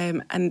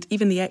 And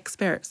even the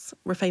experts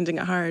were finding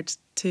it hard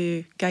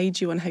to guide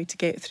you on how to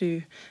get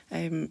through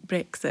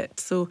Brexit.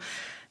 So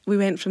we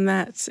went from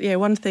that,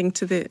 one thing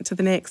to the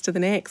next.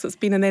 It's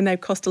been, and then now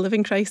cost of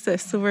living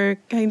crisis. So we're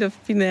kind of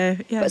been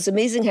But it's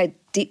amazing how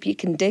deep you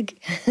can dig.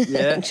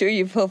 Yeah. I'm sure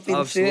you've all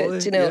been through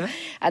it, you know. Yeah.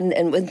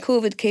 And when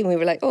COVID came, we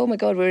were like, oh my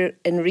God, we're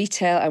in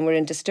retail and we're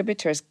in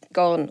distributors,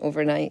 gone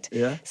overnight.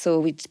 Yeah. So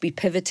we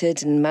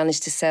pivoted and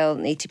managed to sell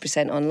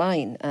 80%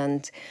 online.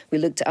 And we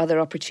looked at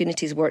other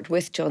opportunities, worked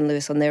with John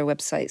Lewis on their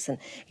websites. And,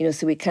 you know,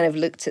 so we kind of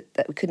looked at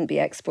that we couldn't be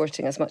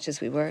exporting as much as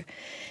we were.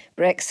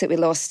 Brexit, we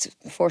lost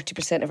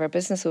 40% of our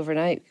business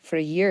overnight. For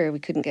a year, we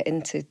couldn't get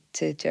into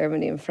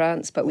Germany and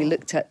France, but we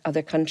looked at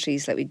other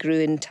countries, like we grew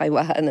in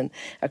Taiwan and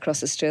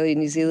across Australia,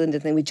 New Zealand,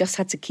 and then we just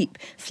had to keep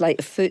flight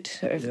of foot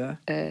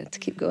to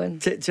keep going.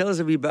 Tell us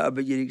a wee bit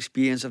about your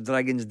experience of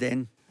Dragon's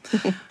Den.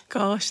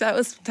 Gosh, that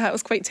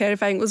was quite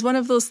terrifying. It was one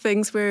of those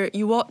things where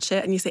you watch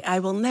it and you say, I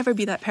will never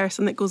be that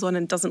person that goes on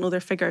and doesn't know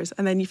their figures.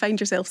 And then you find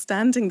yourself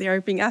standing there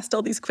being asked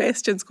all these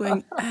questions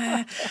going,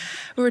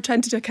 we were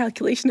trying to do a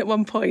calculation at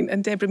one point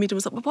and Deborah Meaden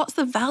was like, well, what's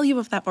the value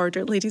of that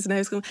order, ladies? And I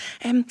was going,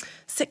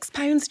 £6.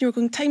 And you were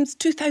going, times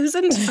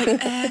 2,000.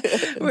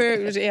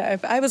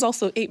 I was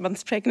also 8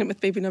 months pregnant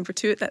with baby number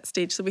 2 at that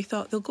stage. So we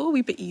thought they'll go a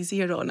wee bit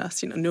easier on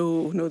us. You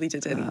know, no, they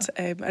didn't.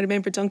 I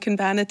remember Duncan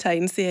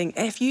Bannatyne saying,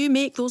 if you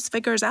make those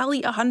figures, I'll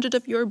eat 100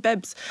 of your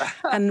bibs.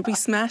 And we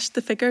smashed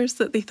the figures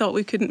that they thought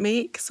we couldn't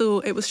make. So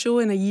it was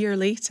showing a year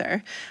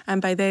later.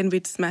 And by then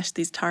we'd smashed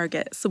these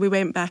targets. So we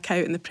went back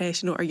out in the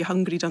press, are you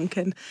hungry,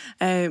 Duncan?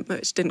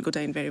 Which didn't go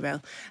down very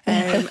well.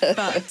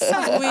 But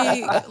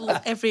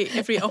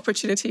every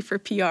opportunity for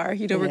PR,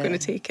 we're going to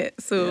take it.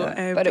 So,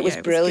 but it was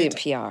brilliant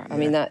PR. I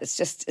mean, it's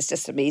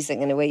just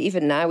amazing in a way.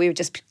 Even now, we've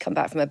just come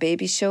back from a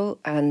baby show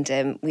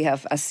and we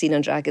have As Seen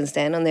on Dragon's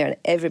Den on there and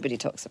everybody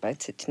talks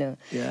about it,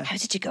 Yeah. How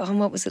did you go on?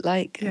 What was it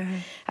like? week.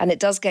 And it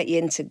does get you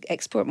into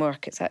export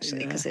markets,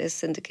 actually, because it is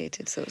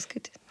syndicated, so it's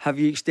good. Have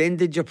you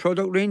extended your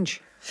product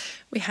range?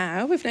 We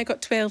have. We've now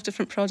got 12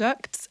 different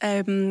products,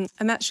 and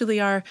that's really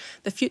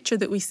the future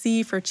that we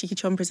see for Cheeky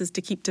Chompers is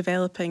to keep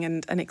developing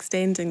and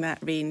extending that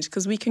range,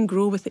 because we can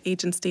grow with the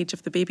age and stage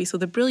of the baby. So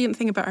the brilliant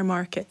thing about our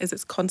market is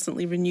it's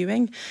constantly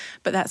renewing,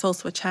 but that's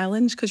also a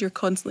challenge because you're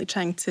constantly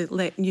trying to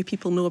let new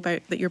people know about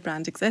that your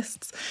brand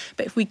exists.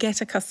 But if we get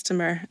a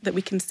customer that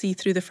we can see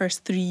through the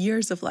first 3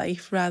 years of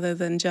life rather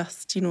than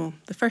just,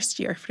 the first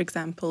year, for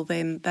example,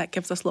 then that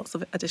gives us lots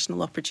of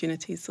additional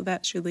opportunities. So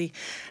that's really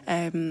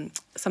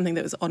something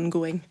that was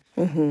ongoing.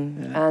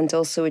 And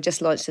also we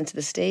just launched into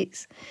the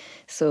States,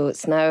 so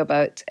it's now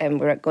about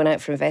we're going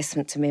out for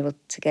investment to be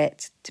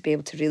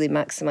able to really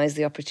maximise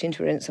the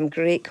opportunity. We're in some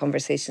great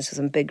conversations with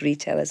some big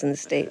retailers in the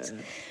States,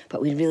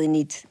 but we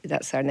really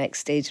that's our next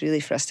stage really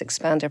for us to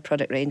expand our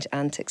product range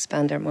and to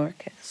expand our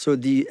market. So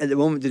at the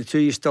moment, the two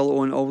of you still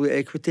own all the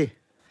equity?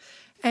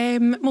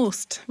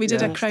 Most. We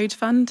did a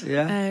crowdfund.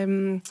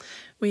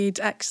 We'd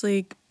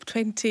actually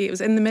it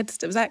was in the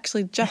midst, it was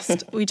actually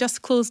we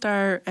just closed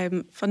our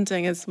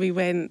funding as we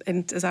went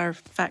and as our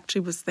factory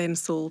was then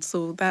sold.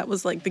 So that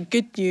was like the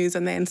good news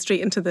and then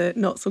straight into the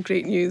not so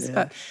great news.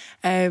 But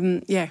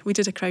we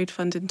did a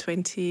crowdfund in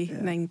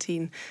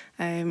 2019.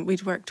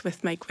 We'd worked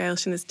with Mike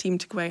Welsh and his team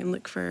to go out and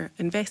look for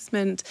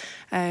investment.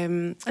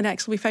 And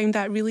actually we found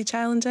that really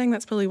challenging.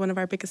 That's probably one of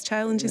our biggest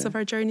challenges of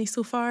our journey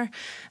so far.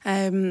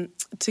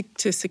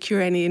 To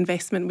secure any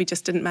investment, we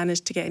just didn't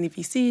manage to get any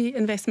VC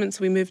investment.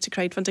 So we moved to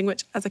crowdfunding,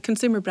 which as a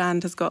consumer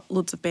brand has got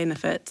loads of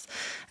benefits.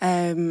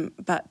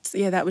 But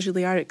that was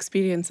really our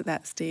experience at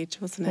that stage,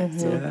 wasn't it?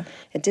 So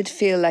it did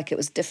feel like it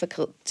was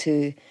difficult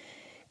to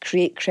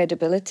create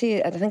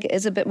credibility. And I think it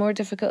is a bit more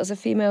difficult as a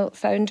female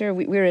founder.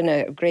 We're in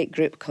a great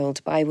group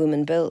called Buy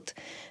Woman Built,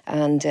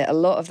 and a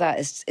lot of that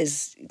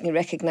is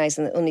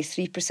recognising that only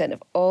 3%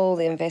 of all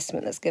the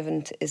investment that's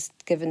is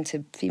given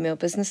to female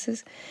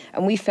businesses.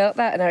 And we felt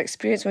that in our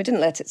experience. We didn't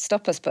let it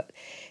stop us, but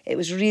it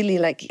was really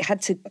like you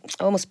had to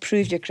almost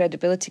prove your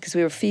credibility because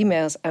we were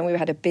females and we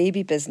had a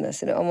baby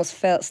business, and it almost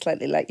felt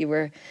slightly like you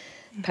were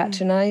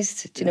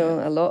patronised,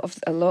 a lot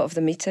of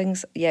the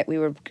meetings, yet we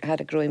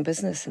had a growing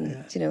business,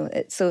 and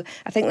so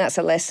I think that's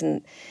a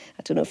lesson,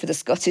 I don't know, for the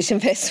Scottish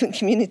investment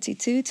community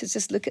too, to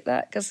just look at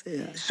that.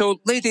 So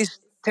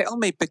ladies, tell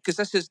me, because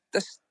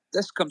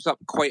this comes up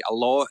quite a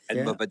lot,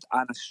 and we've had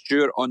Anna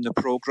Stewart on the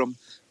programme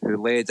who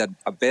led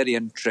a very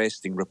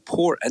interesting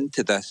report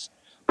into this.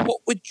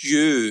 What would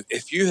you,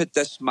 if you had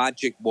this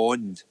magic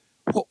wand,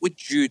 what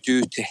would you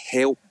do to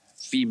help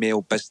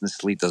female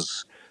business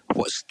leaders?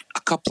 What's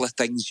a couple of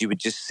things you would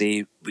just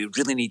say, we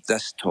really need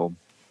this, Tom?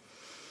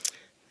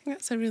 I think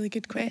that's a really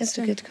good question. It's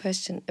a good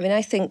question. I mean,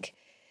 I think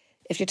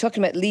if you're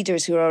talking about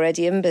leaders who are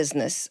already in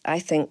business, I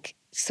think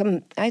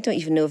I don't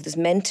even know if there's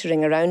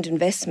mentoring around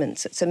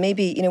investments. So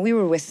maybe, we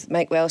were with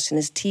Mike Welsh and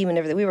his team and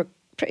everything. We were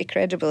pretty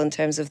credible in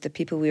terms of the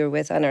people we were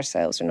with and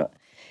ourselves or not.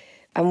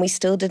 And we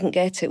still didn't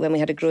get it when we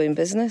had a growing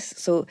business.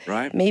 So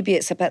maybe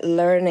it's about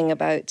learning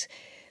about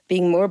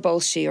being more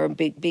bolshy or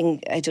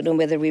being, I don't know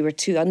whether we were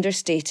too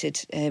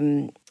understated.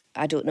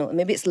 I don't know.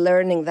 Maybe it's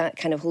learning that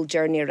kind of whole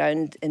journey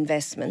around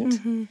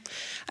investment.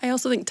 I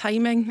also think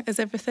timing is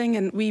everything,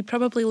 and we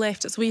probably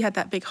left it. So we had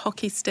that big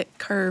hockey stick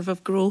curve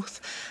of growth,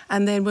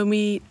 and then when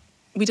we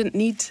didn't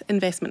need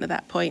investment at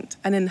that point.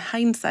 And in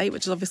hindsight,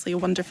 which is obviously a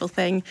wonderful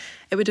thing,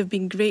 it would have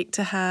been great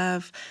to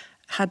have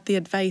had the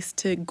advice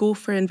to go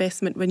for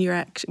investment when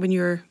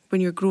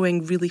you're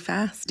growing really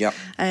fast.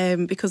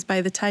 Because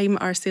by the time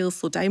our sales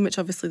slow down, which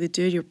obviously they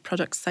do, your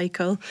product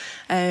cycle,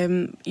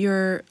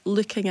 you're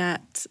looking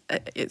at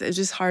it's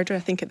just harder, I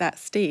think, at that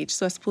stage.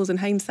 So I suppose in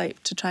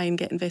hindsight, to try and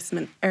get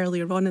investment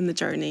earlier on in the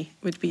journey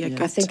would be a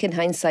good. I think in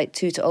hindsight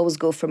too, to always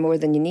go for more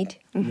than you need.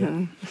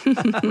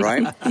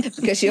 Right.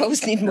 Because you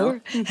always need more.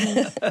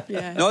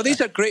 No, these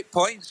are great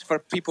points for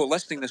people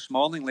listening this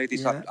morning,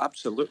 ladies.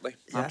 Absolutely.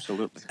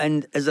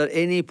 And is there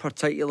any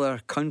particular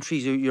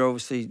countries you're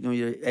obviously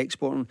you're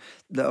exporting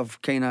that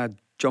have kind of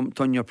jumped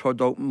on your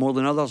product more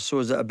than others? So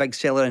is it a big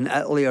seller in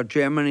Italy or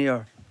Germany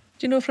or?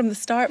 Do you know, from the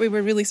start we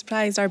were really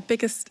surprised. Our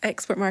biggest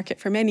export market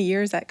for many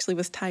years actually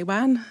was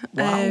Taiwan.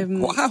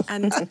 Wow.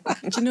 And do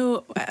you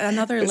know,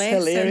 another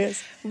lesson,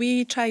 hilarious.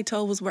 We try to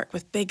always work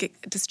with big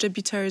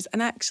distributors,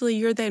 and actually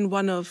you're then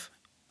one of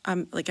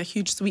like a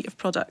huge suite of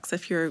products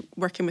if you're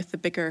working with the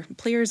bigger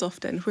players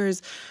often,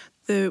 whereas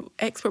the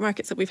export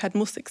markets that we've had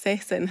most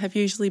success in have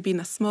usually been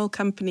a small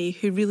company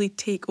who really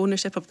take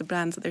ownership of the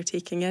brands that they're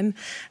taking in.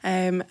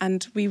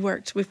 And we've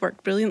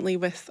worked brilliantly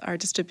with our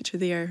distributor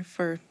there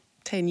for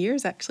 10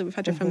 years, actually. We've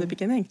had her from the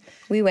beginning.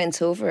 We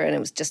went over and it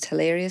was just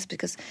hilarious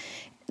because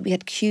we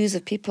had queues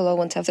of people all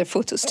want to have their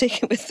photos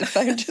taken with the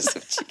founders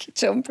of Cheeky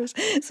Chompers.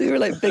 So we were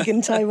like big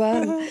in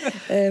Taiwan.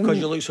 Because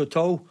you look so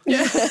tall.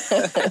 Yeah,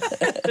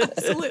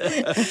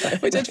 absolutely.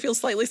 We did feel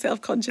slightly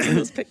self-conscious in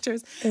those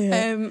pictures.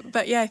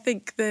 But yeah, I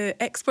think the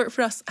export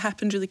for us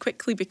happened really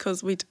quickly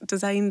because we'd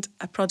designed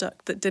a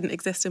product that didn't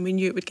exist and we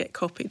knew it would get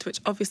copied, which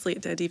obviously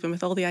it did, even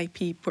with all the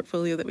IP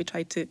portfolio that we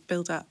tried to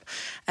build up.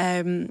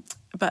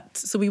 But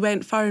so we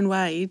went far and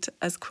wide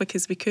as quick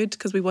as we could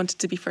because we wanted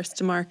to be first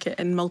to market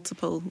in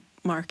multiple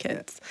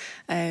markets.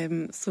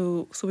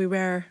 So we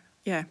were,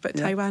 but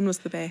Taiwan was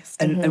the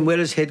best. And where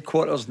is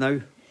headquarters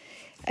now?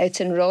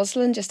 Out in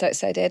Roslyn, just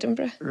outside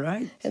Edinburgh.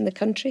 Right. In the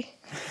country.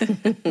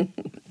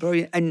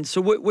 Brilliant. And so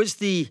what's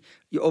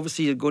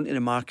obviously you're going to the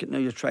market now,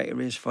 you're trying to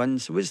raise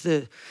funds. So what's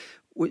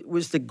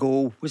the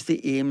goal? What's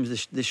the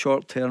aims, the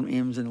short-term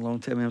aims and the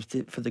long-term aims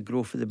for the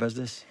growth of the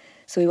business?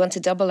 So we want to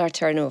double our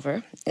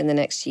turnover in the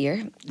next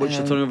year. What's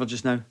your turnover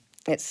just now?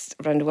 It's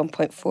around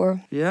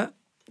 1.4. Yeah,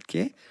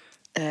 okay.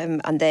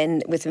 And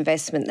then with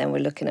investment, then we're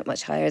looking at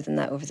much higher than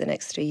that over the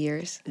next 3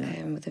 years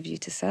with a view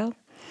to sell.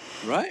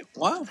 Right,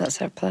 wow.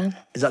 That's our plan.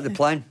 Is that the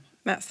plan?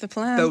 That's the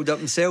plan. Build up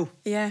and sell?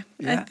 Yeah.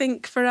 I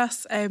think for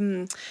us,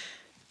 to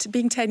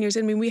being 10 years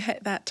in, I mean, we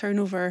hit that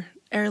turnover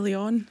early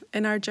on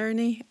in our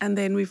journey, and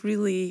then we've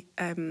really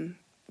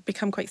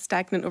become quite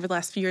stagnant over the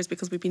last few years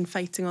because we've been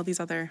fighting all these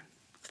other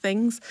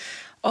things.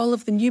 All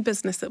of the new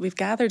business that we've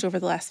gathered over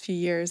the last few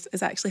years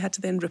has actually had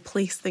to then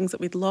replace things that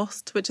we'd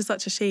lost, which is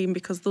such a shame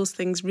because those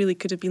things really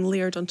could have been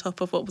layered on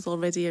top of what was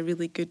already a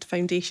really good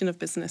foundation of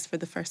business for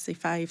the first, say,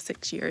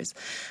 5-6 years.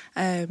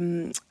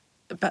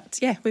 But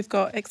yeah, we've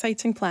got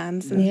exciting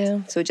plans.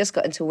 So we just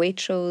got into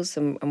Waitrose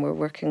and we're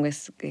working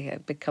with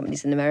big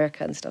companies in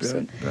America and stuff.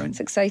 Brilliant. It's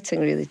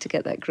exciting really to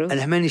get that growth. And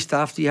how many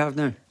staff do you have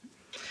now?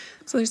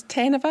 So there's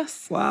 10 of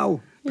us.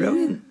 Wow,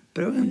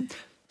 brilliant.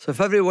 So if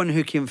everyone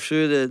who came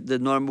through the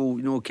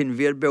normal,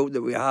 conveyor belt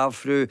that we have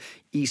through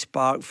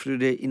eSpark, through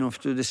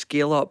the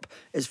scale up,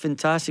 it's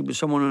fantastic. With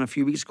someone on a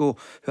few weeks ago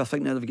who I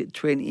think now they've got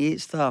 28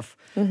 staff.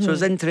 So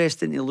it's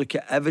interesting to look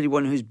at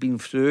everyone who's been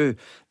through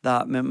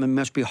that. There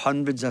must be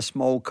hundreds of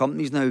small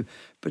companies now,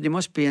 but they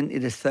must be into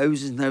the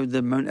thousands now, the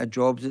amount of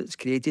jobs that's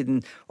created.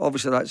 And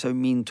obviously that's how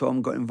me and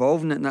Tom got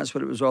involved in it, and that's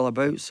what it was all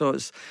about. So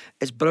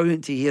it's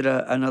brilliant to hear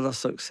another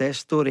success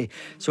story.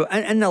 So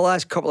in the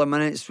last couple of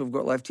minutes we've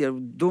got left here,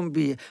 don't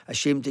be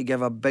ashamed to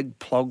give a big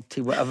plug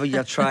to whatever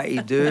you're trying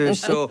to do.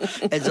 So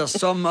is there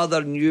some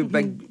other new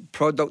big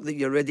product that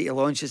you're ready to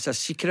launch? It's a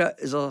secret.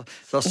 Is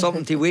there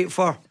something to wait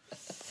for?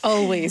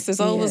 Always.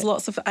 There's always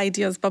lots of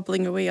ideas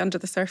bubbling away under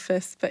the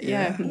surface. But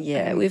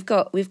we've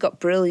got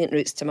brilliant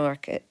routes to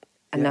market.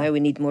 And now we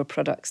need more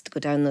products to go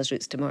down those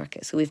routes to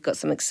market. So we've got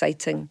some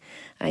exciting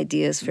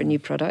ideas for new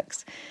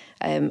products.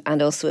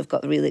 And also we've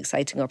got a really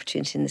exciting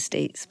opportunity in the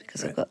States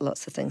because we've got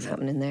lots of things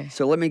happening there.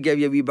 So let me give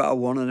you a wee bit of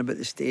warning about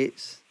the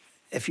States.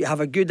 If you have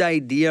a good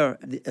idea,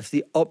 if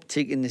the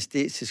uptake in the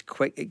States is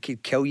quick, it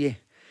could kill you.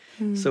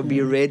 So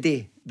be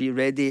ready. Be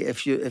ready.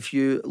 If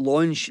you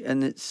launch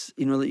and it's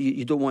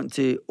you don't want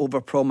to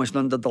overpromise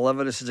and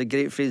underdeliver. This is a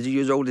great phrase to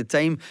use all the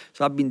time.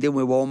 So I've been dealing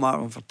with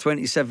Walmart for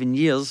 27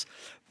 years,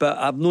 but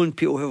I've known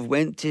people who've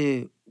went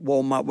to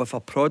Walmart with a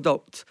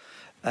product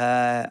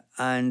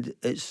and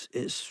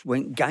it's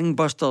went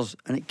gangbusters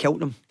and it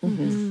killed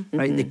them.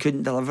 Right? They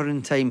couldn't deliver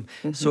in time.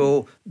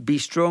 So be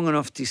strong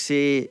enough to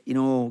say,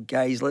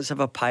 guys, let's have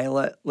a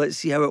pilot. Let's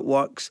see how it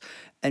works.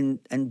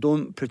 And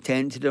don't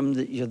pretend to them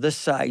that you're this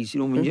size,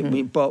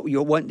 but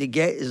you want to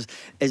get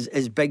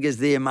as big as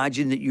they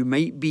imagine that you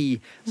might be.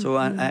 So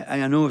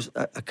I know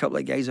a couple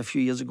of guys a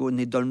few years ago, and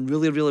they'd done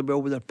really, really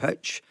well with their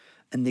pitch,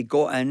 and they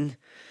got into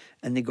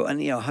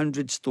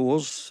 100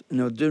 stores, and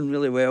they were doing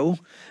really well,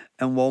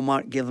 and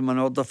Walmart gave them an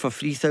order for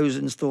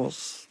 3,000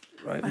 stores.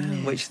 Right,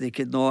 which they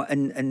could not.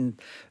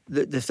 And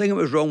the thing that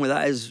was wrong with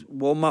that is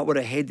Walmart were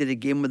ahead of the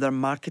game with their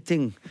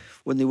marketing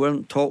when they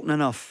weren't talking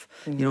enough.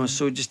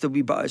 So just a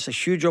wee bit. It's a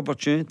huge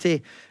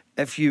opportunity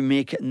if you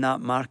make it in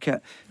that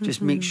market.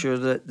 Just make sure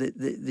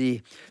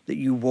that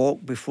you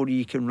walk before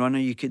you can run, or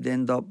you could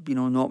end up,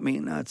 not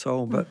making that at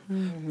all. But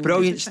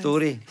brilliant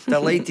story.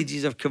 Delighted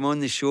you have come on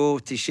the show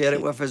to share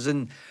it with us,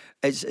 and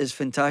it's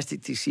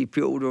fantastic to see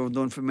people who have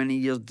done for many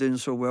years doing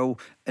so well,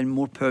 and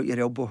more power at your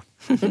elbow.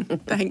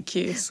 Thank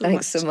you so much.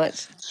 Thanks so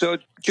much. So,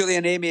 Julie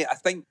and Amy, I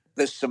think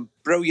there's some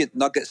brilliant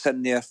nuggets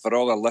in there for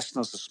all our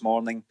listeners this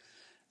morning.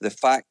 The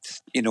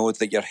fact,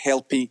 that you're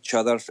helping each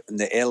other in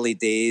the early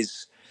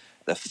days.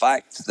 The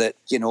fact that,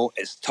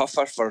 it's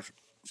tougher for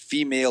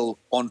female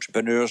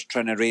entrepreneurs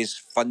trying to raise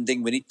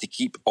funding. We need to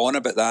keep on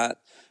about that.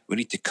 We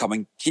need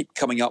to keep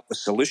coming up with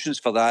solutions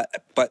for that.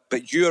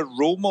 But you're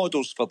role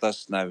models for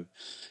this now.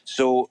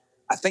 So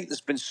I think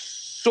there's been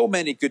so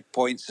many good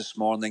points this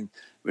morning.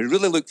 We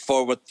really look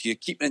forward to you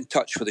keeping in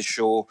touch with the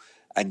show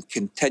and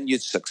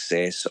continued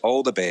success.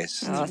 All the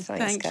best. Oh, thanks,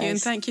 thank guys. you,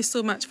 and thank you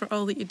so much for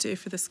all that you do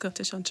for the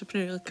Scottish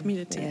entrepreneurial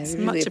community. Yeah, it's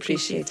really much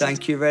appreciate appreciated. it.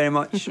 Thank you very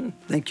much.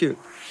 Thank you.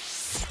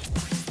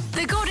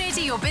 The Go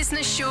Radio Radio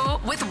Business Show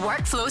with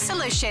Workflow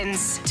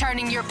Solutions,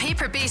 turning your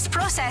paper-based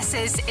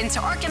processes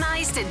into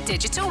organised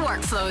digital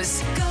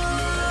workflows.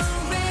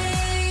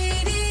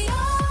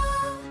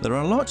 There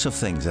are lots of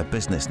things a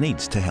business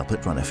needs to help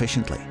it run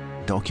efficiently.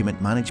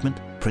 Document management,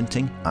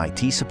 printing,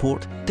 IT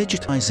support,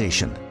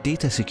 digitisation,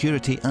 data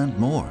security and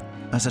more.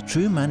 As a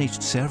true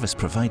managed service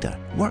provider,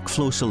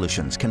 Workflow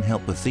Solutions can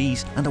help with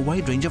these and a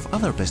wide range of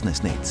other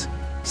business needs,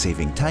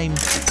 saving time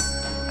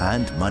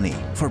and money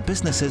for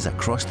businesses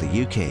across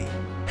the UK.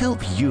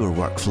 Help your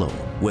workflow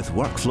with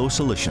Workflow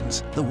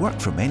Solutions, the work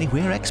from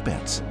anywhere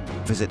experts.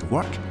 Visit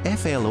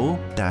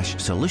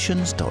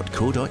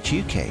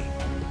workflo-solutions.co.uk.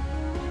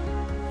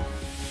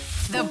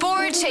 The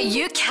board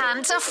you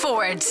can't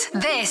afford.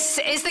 This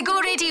is the Go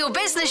Radio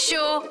Business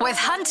Show with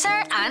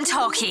Hunter and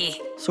Haughey.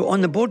 So on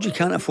the board you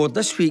can't afford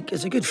this week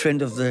is a good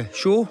friend of the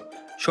show,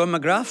 Sean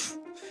McGrath,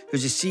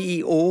 who's the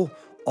CEO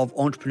of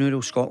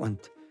Entrepreneurial Scotland.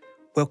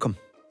 Welcome.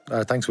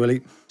 Thanks,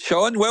 Willie.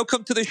 Sean,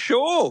 welcome to the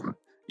show.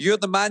 You're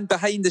the man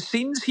behind the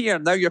scenes here.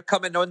 Now you're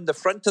coming on the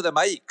front of the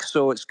mic,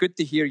 so it's good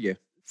to hear you.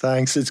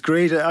 Thanks. It's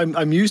great.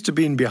 I'm used to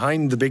being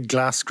behind the big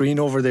glass screen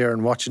over there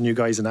and watching you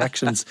guys in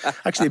action. It's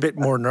actually a bit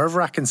more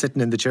nerve-wracking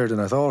sitting in the chair than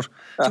I thought.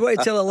 Do you want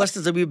to tell the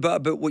listeners a wee bit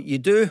about what you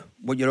do,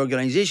 what your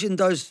organisation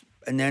does,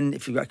 and then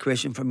if you've got a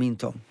question for me and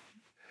Tom?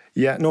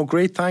 Yeah, no,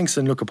 great, thanks.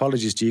 And look,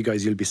 apologies to you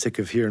guys. You'll be sick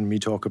of hearing me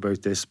talk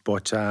about this.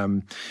 But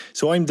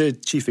so I'm the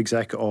Chief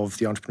Exec of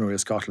the Entrepreneurial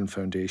Scotland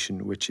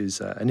Foundation, which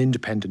is an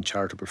independent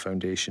charitable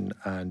foundation.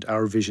 And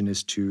our vision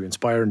is to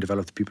inspire and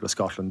develop the people of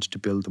Scotland to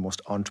build the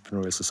most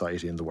entrepreneurial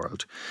society in the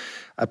world.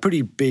 A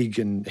pretty big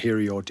and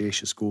hairy,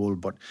 audacious goal,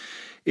 but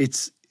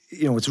it's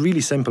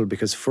really simple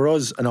because for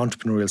us, an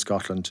entrepreneurial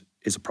Scotland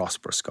is a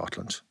prosperous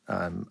Scotland.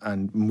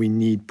 And we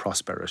need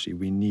prosperity.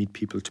 We need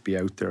people to be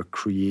out there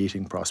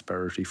creating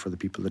prosperity for the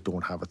people that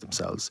don't have it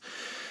themselves.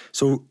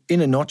 So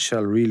in a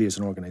nutshell, really, as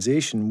an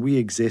organisation, we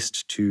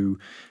exist to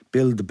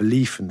build the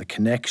belief and the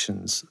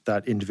connections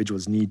that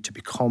individuals need to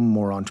become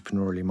more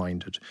entrepreneurially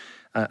minded.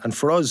 And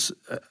for us,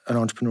 an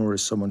entrepreneur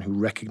is someone who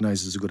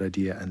recognises a good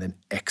idea and then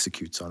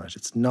executes on it.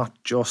 It's not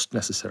just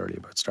necessarily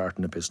about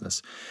starting a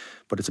business,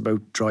 but it's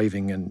about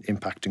driving and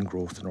impacting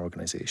growth in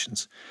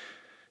organisations.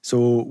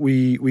 So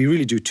we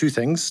really do two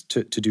things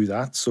to do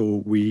that.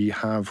 So we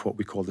have what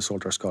we call the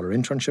Salter Scholar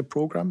Internship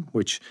Programme,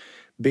 which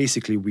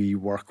basically we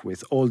work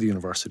with all the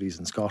universities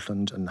in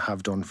Scotland and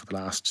have done for the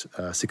last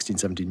 16,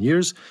 17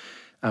 years.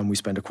 And we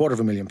spend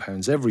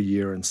 £250,000 every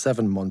year in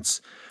 7 months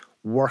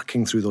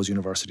working through those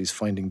universities,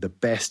 finding the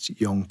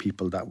best young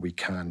people that we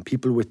can,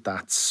 people with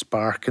that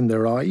spark in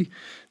their eye,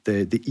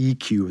 the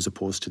EQ as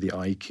opposed to the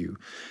IQ.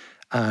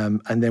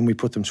 And then we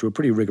put them through a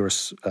pretty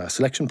rigorous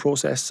selection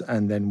process,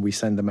 and then we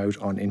send them out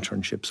on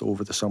internships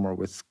over the summer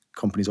with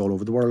companies all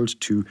over the world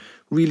to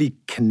really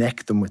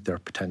connect them with their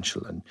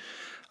potential. And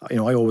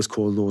I always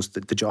call those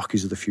the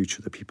jockeys of the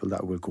future, the people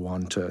that will go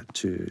on to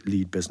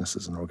lead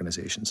businesses and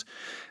organisations.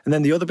 And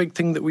then the other big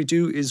thing that we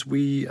do is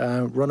we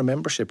run a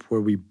membership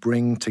where we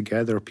bring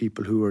together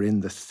people who are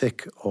in the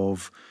thick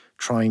of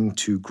trying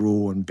to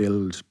grow and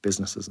build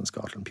businesses in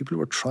Scotland, people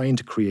who are trying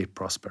to create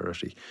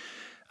prosperity.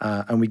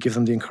 And we give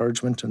them the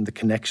encouragement and the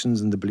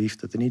connections and the belief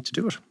that they need to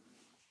do it.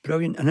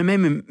 Brilliant. And how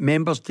many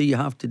members do you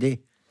have today?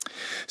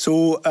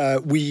 So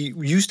we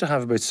used to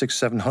have about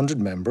 600-700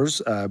 members,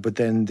 but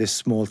then this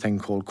small thing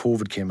called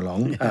COVID came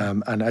along.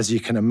 And as you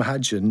can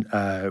imagine,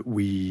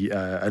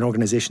 an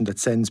organisation that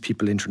sends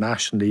people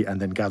internationally and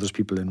then gathers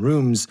people in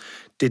rooms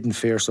didn't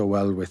fare so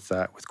well with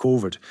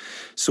COVID.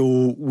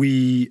 So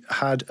we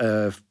had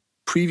a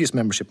previous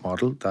membership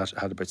model that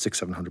had about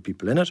 600-700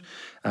 people in it.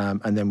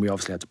 And then we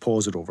obviously had to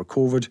pause it over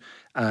COVID.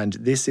 And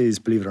this is,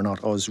 believe it or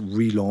not, us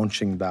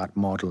relaunching that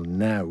model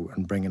now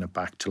and bringing it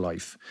back to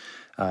life.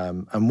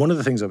 And one of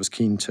the things I was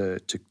keen to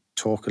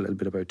talk a little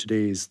bit about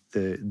today is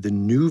the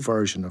new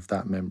version of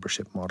that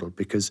membership model,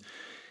 because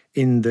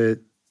in the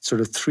sort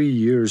of 3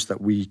 years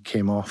that we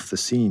came off the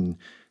scene,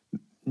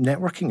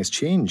 networking has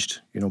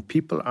changed.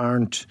 People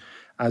aren't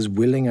as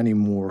willing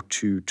anymore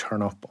to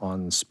turn up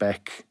on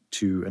spec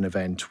to an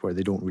event where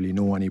they don't really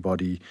know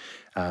anybody,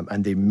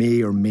 and they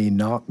may or may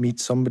not meet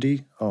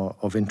somebody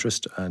of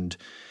interest. And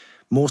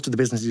most of the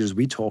business leaders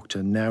we talk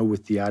to now,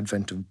 with the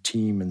advent of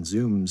Team and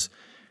Zooms,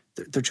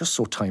 they're just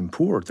so time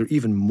poor. They're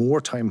even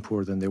more time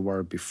poor than they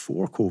were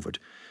before COVID,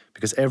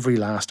 because every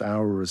last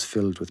hour is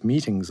filled with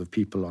meetings of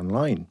people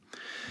online.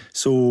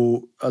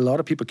 So a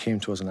lot of people came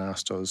to us and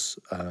asked us,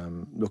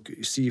 look,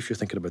 see if you're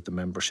thinking about the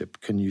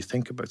membership, can you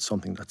think about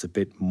something that's a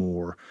bit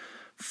more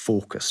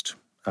focused,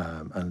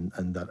 and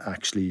that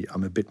actually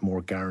I'm a bit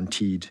more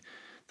guaranteed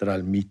that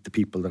I'll meet the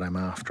people that I'm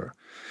after.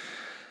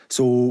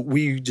 So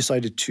we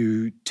decided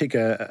to take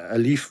a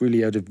leaf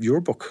really out of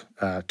your book,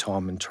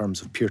 Tom, in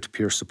terms of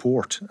peer-to-peer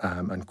support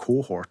and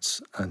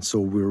cohorts. And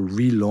so we're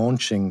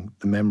relaunching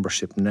the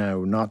membership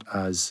now, not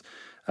as,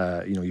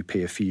 you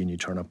pay a fee and you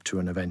turn up to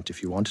an event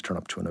if you want to turn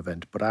up to an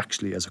event, but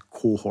actually as a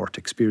cohort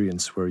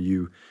experience where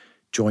you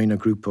join a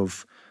group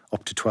of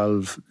up to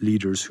 12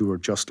 leaders who are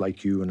just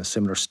like you in a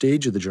similar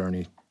stage of the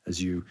journey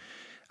as you.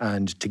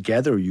 And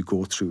together you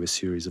go through a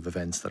series of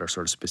events that are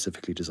sort of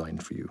specifically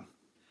designed for you.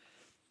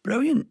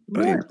 Brilliant.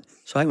 Yeah.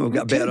 So I think we've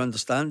got a better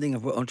understanding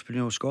of what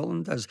Entrepreneurial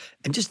Scotland is.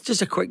 And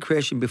just a quick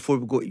question before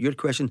we go to your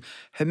question.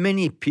 How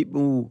many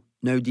people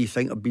now do you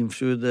think have been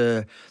through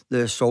the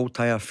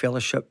Saltire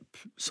Fellowship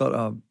sort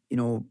of,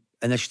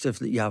 initiative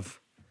that you have?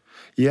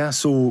 Yeah,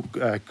 so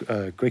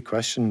great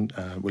question,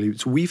 Willie.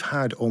 So we've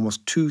had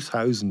almost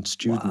 2,000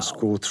 students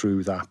go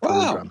through that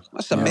programme. Wow,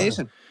 that's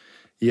amazing.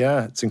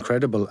 Yeah, it's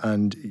incredible.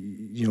 And,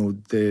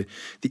 the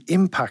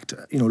impact,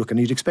 look, and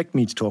you'd expect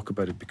me to talk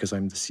about it because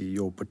I'm the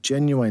CEO, but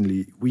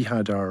genuinely, we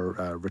had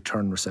our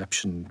return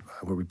reception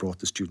where we brought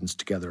the students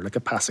together, like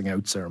a passing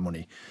out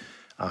ceremony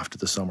after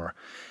the summer.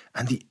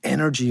 And the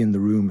energy in the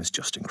room is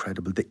just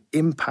incredible. The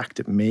impact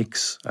it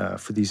makes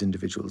for these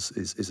individuals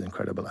is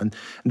incredible. And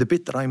the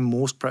bit that I'm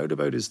most proud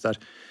about is that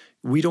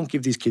we don't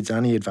give these kids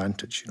any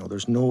advantage.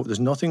 There's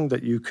nothing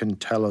that you can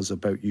tell us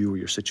about you or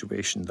your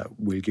situation that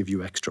will give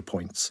you extra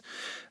points.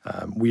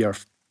 We are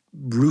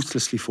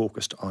ruthlessly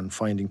focused on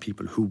finding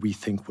people who we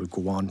think will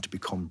go on to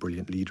become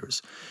brilliant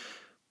leaders.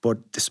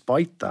 But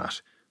despite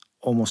that,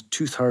 almost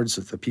 2/3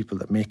 of the people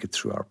that make it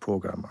through our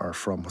programme are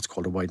from what's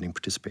called a widening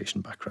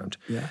participation background.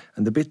 Yeah.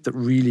 And the bit that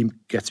really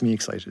gets me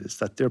excited is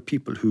that there are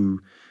people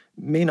who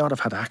may not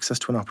have had access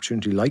to an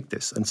opportunity like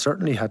this and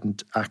certainly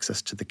hadn't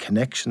access to the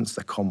connections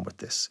that come with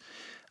this.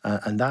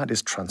 And that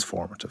is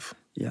transformative.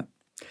 Yeah.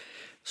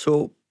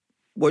 So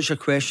what's your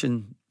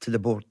question to the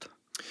board?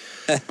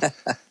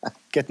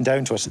 Getting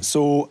down to it.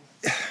 So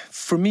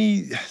for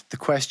me, the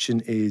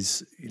question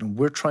is,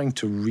 we're trying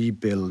to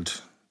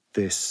rebuild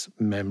this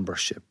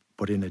membership,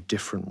 but in a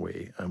different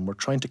way. And we're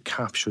trying to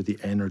capture the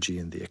energy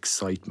and the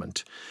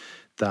excitement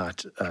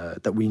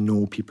that we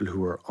know people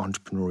who are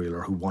entrepreneurial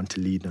or who want to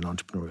lead in an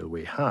entrepreneurial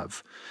way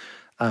have.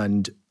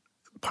 And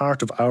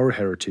part of our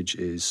heritage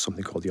is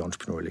something called the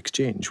Entrepreneurial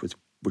Exchange,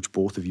 which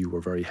both of you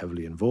were very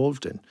heavily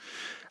involved in.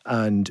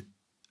 And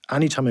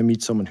anytime I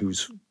meet someone who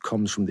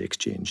comes from the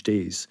exchange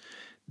days,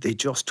 they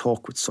just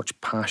talk with such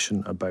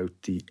passion about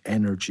the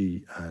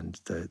energy and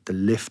the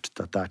lift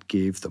that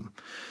gave them.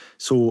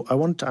 So I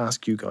wanted to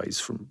ask you guys,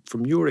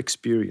 from your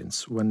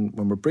experience, when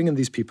we're bringing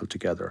these people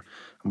together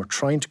and we're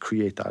trying to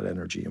create that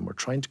energy and we're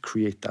trying to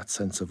create that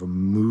sense of a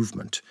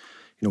movement,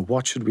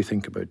 what should we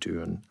think about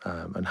doing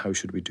and how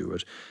should we do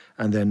it?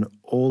 And then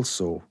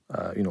also,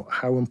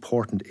 how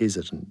important is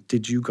it? And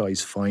did you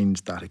guys find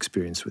that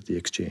experience with the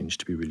exchange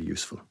to be really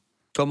useful?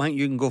 Tom, I think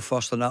you can go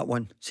first on that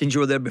one, since you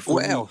were there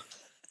before me.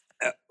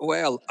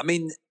 Well, I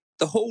mean,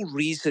 the whole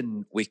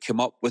reason we came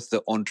up with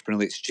the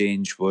Entrepreneurial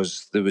Exchange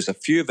was there was a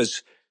few of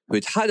us who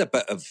had a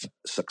bit of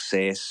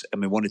success and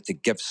we wanted to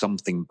give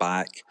something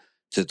back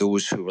to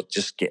those who were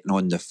just getting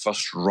on the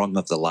first rung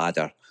of the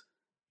ladder.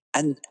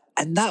 And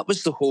that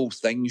was the whole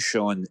thing,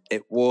 Sean.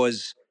 It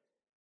was,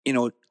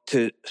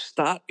 to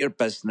start your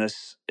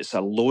business, it's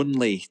a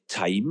lonely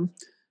time.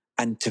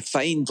 And to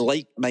find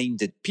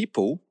like-minded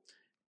people,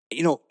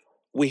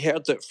 we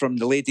heard it from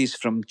the ladies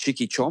from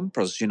Cheeky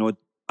Chompers,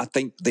 I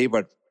think they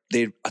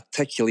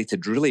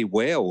articulated really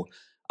well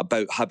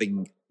about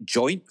having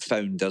joint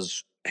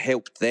founders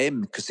helped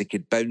them because they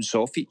could bounce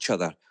off each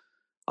other.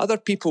 Other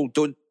people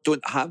don't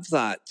have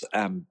that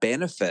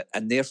benefit,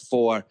 and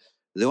therefore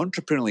the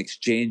Entrepreneurial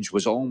Exchange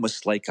was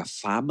almost like a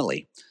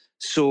family.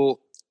 So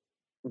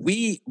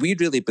we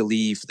really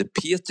believe the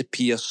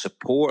peer-to-peer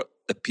support,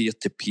 the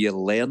peer-to-peer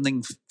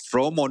learning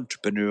from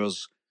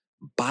entrepreneurs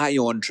by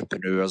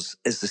entrepreneurs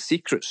is the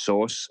secret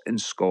sauce in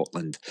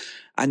Scotland.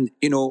 And,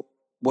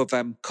 we've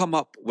come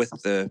up with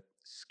the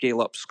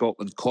Scale Up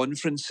Scotland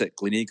conference at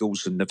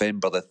Gleneagles on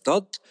November the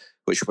 3rd,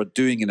 which we're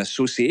doing in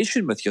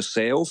association with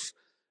yourself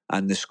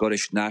and the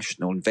Scottish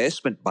National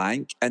Investment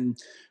Bank.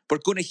 And we're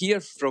going to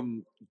hear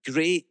from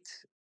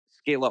great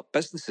scale-up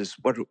businesses.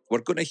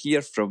 We're going to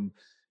hear from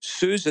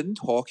Susan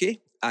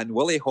Haughey and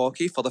Willie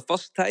Haughey for the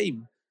first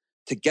time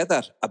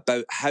together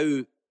about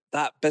how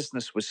that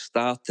business was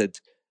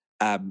started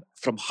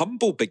from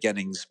humble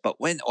beginnings,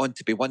 but went on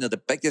to be one of the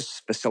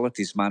biggest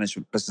facilities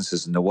management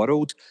businesses in the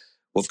world.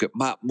 We've got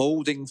Matt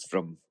Moulding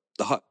from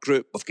the Hut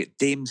Group. We've got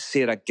Dame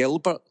Sarah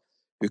Gilbert,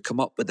 who come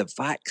up with a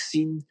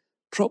vaccine,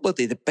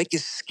 probably the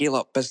biggest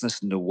scale-up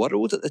business in the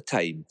world at the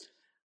time.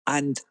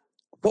 And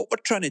what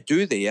we're trying to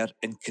do there,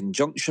 in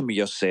conjunction with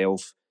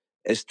yourself,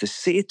 is to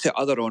say to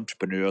other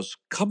entrepreneurs,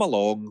 come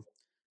along,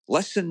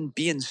 listen,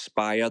 be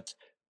inspired,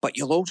 but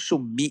you'll also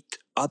meet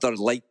other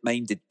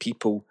like-minded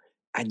people,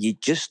 and you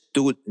just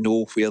don't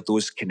know where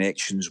those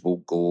connections will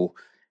go.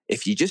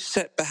 If you just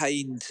sit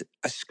behind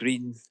a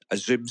screen, a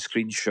Zoom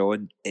screen,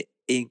 Sean, it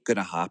ain't going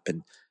to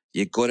happen.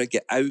 You got to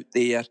get out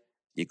there.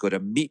 You got to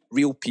meet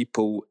real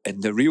people in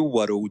the real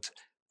world,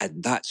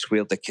 and that's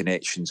where the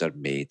connections are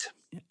made.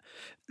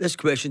 This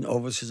question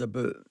obviously is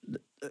about,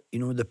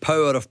 the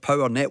power of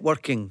power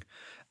networking.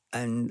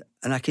 And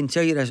I can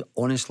tell you this,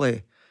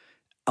 honestly,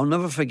 I'll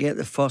never forget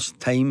the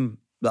first time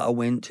that I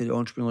went to the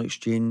Entrepreneurial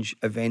Exchange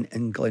event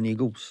in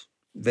Gleneagles,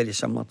 very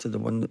similar to the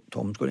one that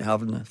Tom's going to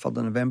have on the 3rd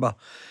of November.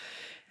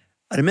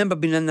 I remember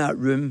being in that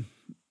room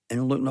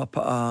and looking up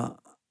at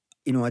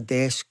a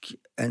desk,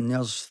 and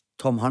there's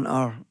Tom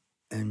Hunter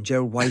and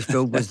Gerald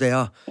Weisfeld was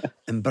there,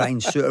 and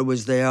Brian Suter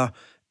was there,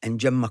 and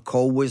Jim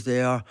McCall was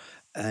there,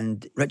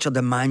 and Richard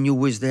Emanuel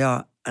was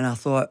there, and I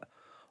thought,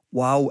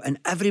 wow, and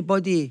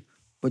everybody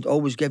would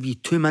always give you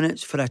 2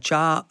 minutes for a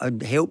chat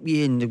and help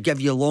you, and they'd give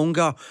you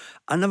longer.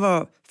 I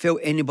never felt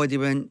anybody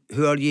went,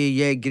 who are you?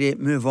 Yeah, great,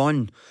 move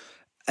on.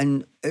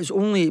 And it's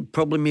only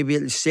probably maybe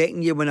the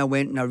second year when I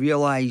went and I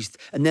realised,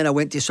 and then I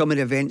went to some of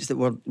the events that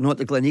were not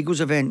the Glen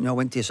Eagles event, I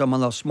went to some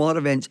other smaller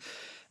events,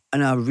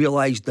 and I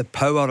realised the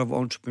power of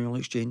entrepreneurial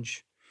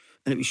exchange.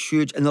 And it was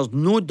huge. And there's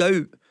no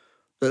doubt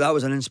that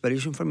was an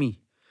inspiration for me.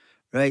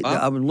 Right,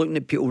 that I was looking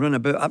at people run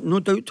about. I've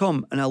no doubt,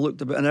 Tom, and I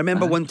looked about, and I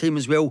remember one time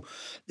as well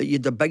that you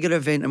had a bigger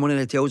event in one of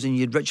the hotels, and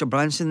you had Richard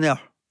Branson there. I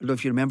don't know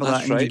if you remember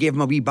that, and you gave him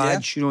a wee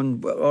badge,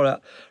 and all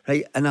that,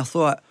 right? And I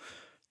thought,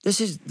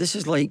 this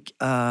is like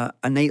a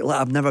night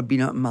like I've never been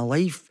at in my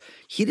life.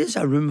 Here is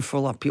a room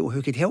full of people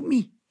who could help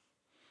me,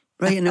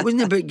 right? And it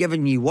wasn't about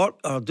giving you work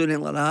or doing it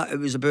like that.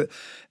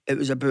 It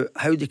was about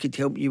how they could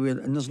help you with.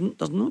 And there's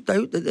no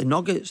doubt that the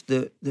nuggets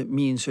that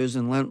me and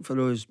Susan learnt for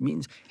those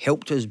meetings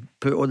helped us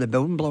put all the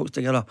building blocks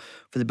together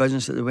for the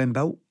business that they went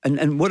built.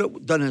 And what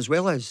it done as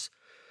well is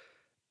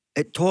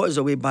it taught us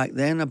a way back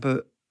then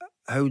about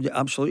how you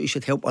absolutely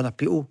should help other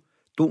people.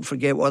 Don't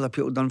forget what other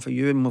people have done for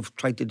you, and we've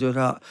tried to do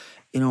that,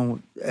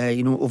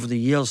 over the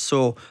years.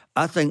 So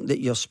I think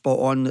that you're spot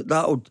on.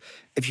 That'll,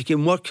 if you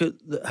can work out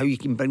how you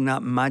can bring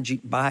that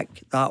magic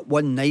back, that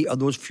one night or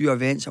those few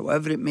events or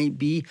whatever it might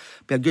be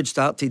a good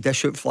start to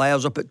dish out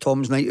flyers up at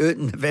Tom's Night Out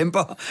in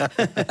November.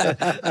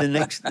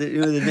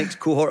 the next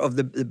cohort of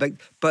the big.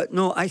 But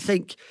no, I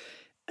think,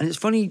 and it's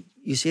funny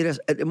you say this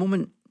at the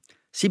moment.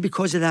 See,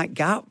 because of that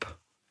gap.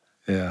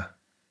 Yeah.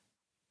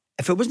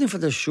 If it wasn't for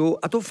the show,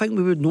 I don't think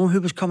we would know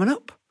who was coming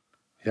up.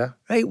 Yeah.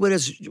 Right?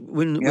 Whereas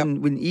when the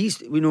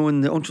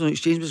Entrepreneurial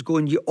Exchange was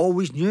going, you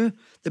always knew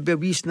there'd be a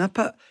wee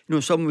snippet.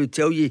 Someone would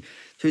tell you,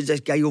 who's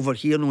this guy over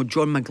here?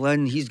 John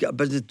McGlynn, he's got a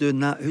business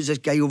doing that. Who's this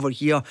guy over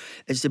here?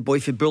 It's the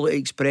boy for Bullet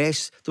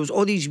Express. There was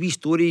all these wee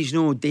stories,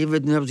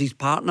 David, and there was his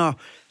partner.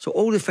 So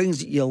all the things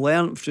that you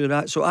learn through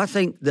that. So I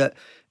think that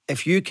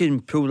if you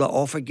can pull that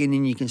off again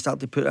and you can start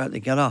to put that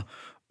together,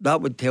 that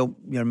would help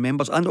your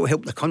members, and it will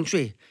help the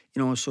country,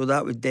 so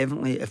that would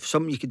definitely, if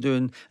something you could do,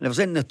 and if there's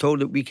anything at all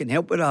that we can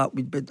help with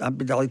that, I'd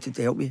be delighted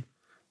to help you.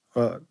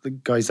 Well,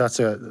 guys,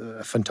 that's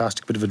a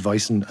fantastic bit of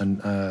advice, and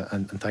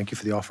thank you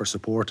for the offer of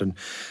support, and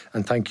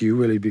thank you,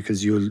 Willie,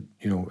 because you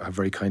have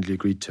very kindly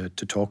agreed to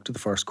talk to the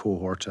first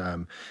cohort,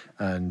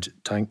 and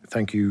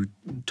thank you,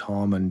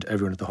 Tom, and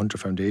everyone at the Hunter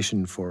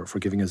Foundation for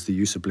giving us the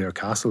use of Blair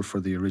Castle for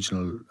the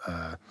original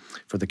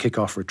for the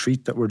kick-off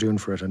retreat that we're doing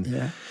for it.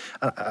 And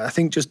I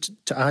think just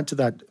to add to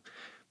that,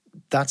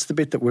 that's the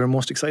bit that we're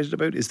most excited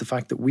about, is the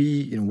fact that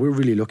we're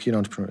really lucky in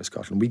Entrepreneurial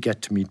Scotland. We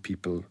get to meet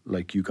people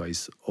like you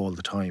guys all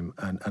the time,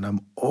 and I'm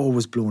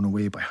always blown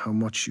away by how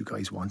much you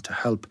guys want to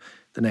help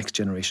the next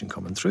generation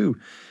coming through.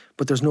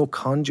 But there's no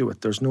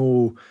conduit, there's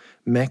no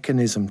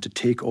mechanism to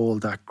take all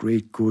that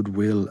great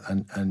goodwill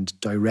and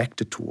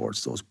direct it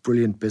towards those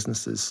brilliant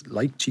businesses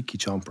like Cheeky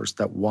Chompers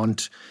that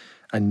want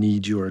and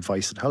need your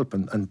advice and help.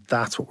 And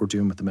that's what we're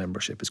doing with the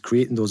membership, is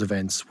creating those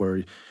events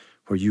where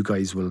you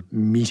guys will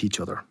meet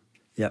each other.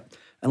 Yeah,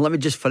 and let me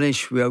just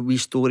finish with a wee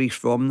story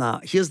from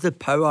that. Here's the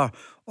power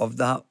of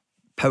that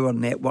power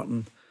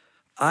networking.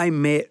 I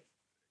met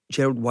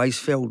Gerald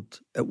Weisfeld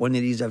at one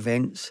of these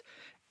events,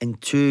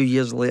 and 2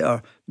 years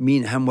later, me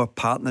and him were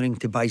partnering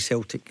to buy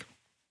Celtic.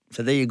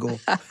 So there you go.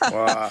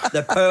 Wow.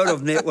 The power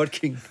of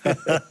networking.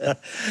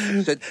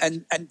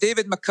 and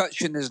David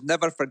McCutcheon has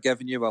never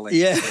forgiven you, Willie.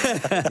 Yeah.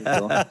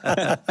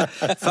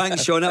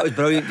 Thanks, Sean. That was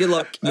brilliant. Good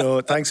luck.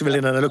 No, thanks a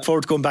million, and I look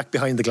forward to going back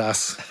behind the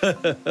glass.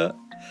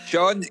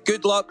 Sean,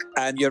 good luck,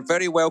 and you're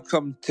very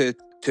welcome to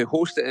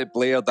host it at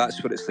Blair.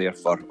 That's what it's there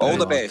for. All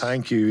the best.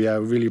 Thank you. Yeah, I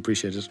really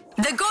appreciate it.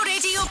 The Go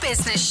Radio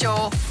Business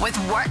Show with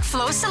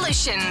Workflow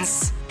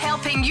Solutions,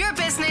 helping your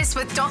business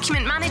with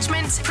document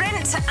management,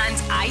 print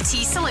and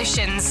IT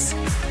solutions.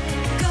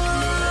 Go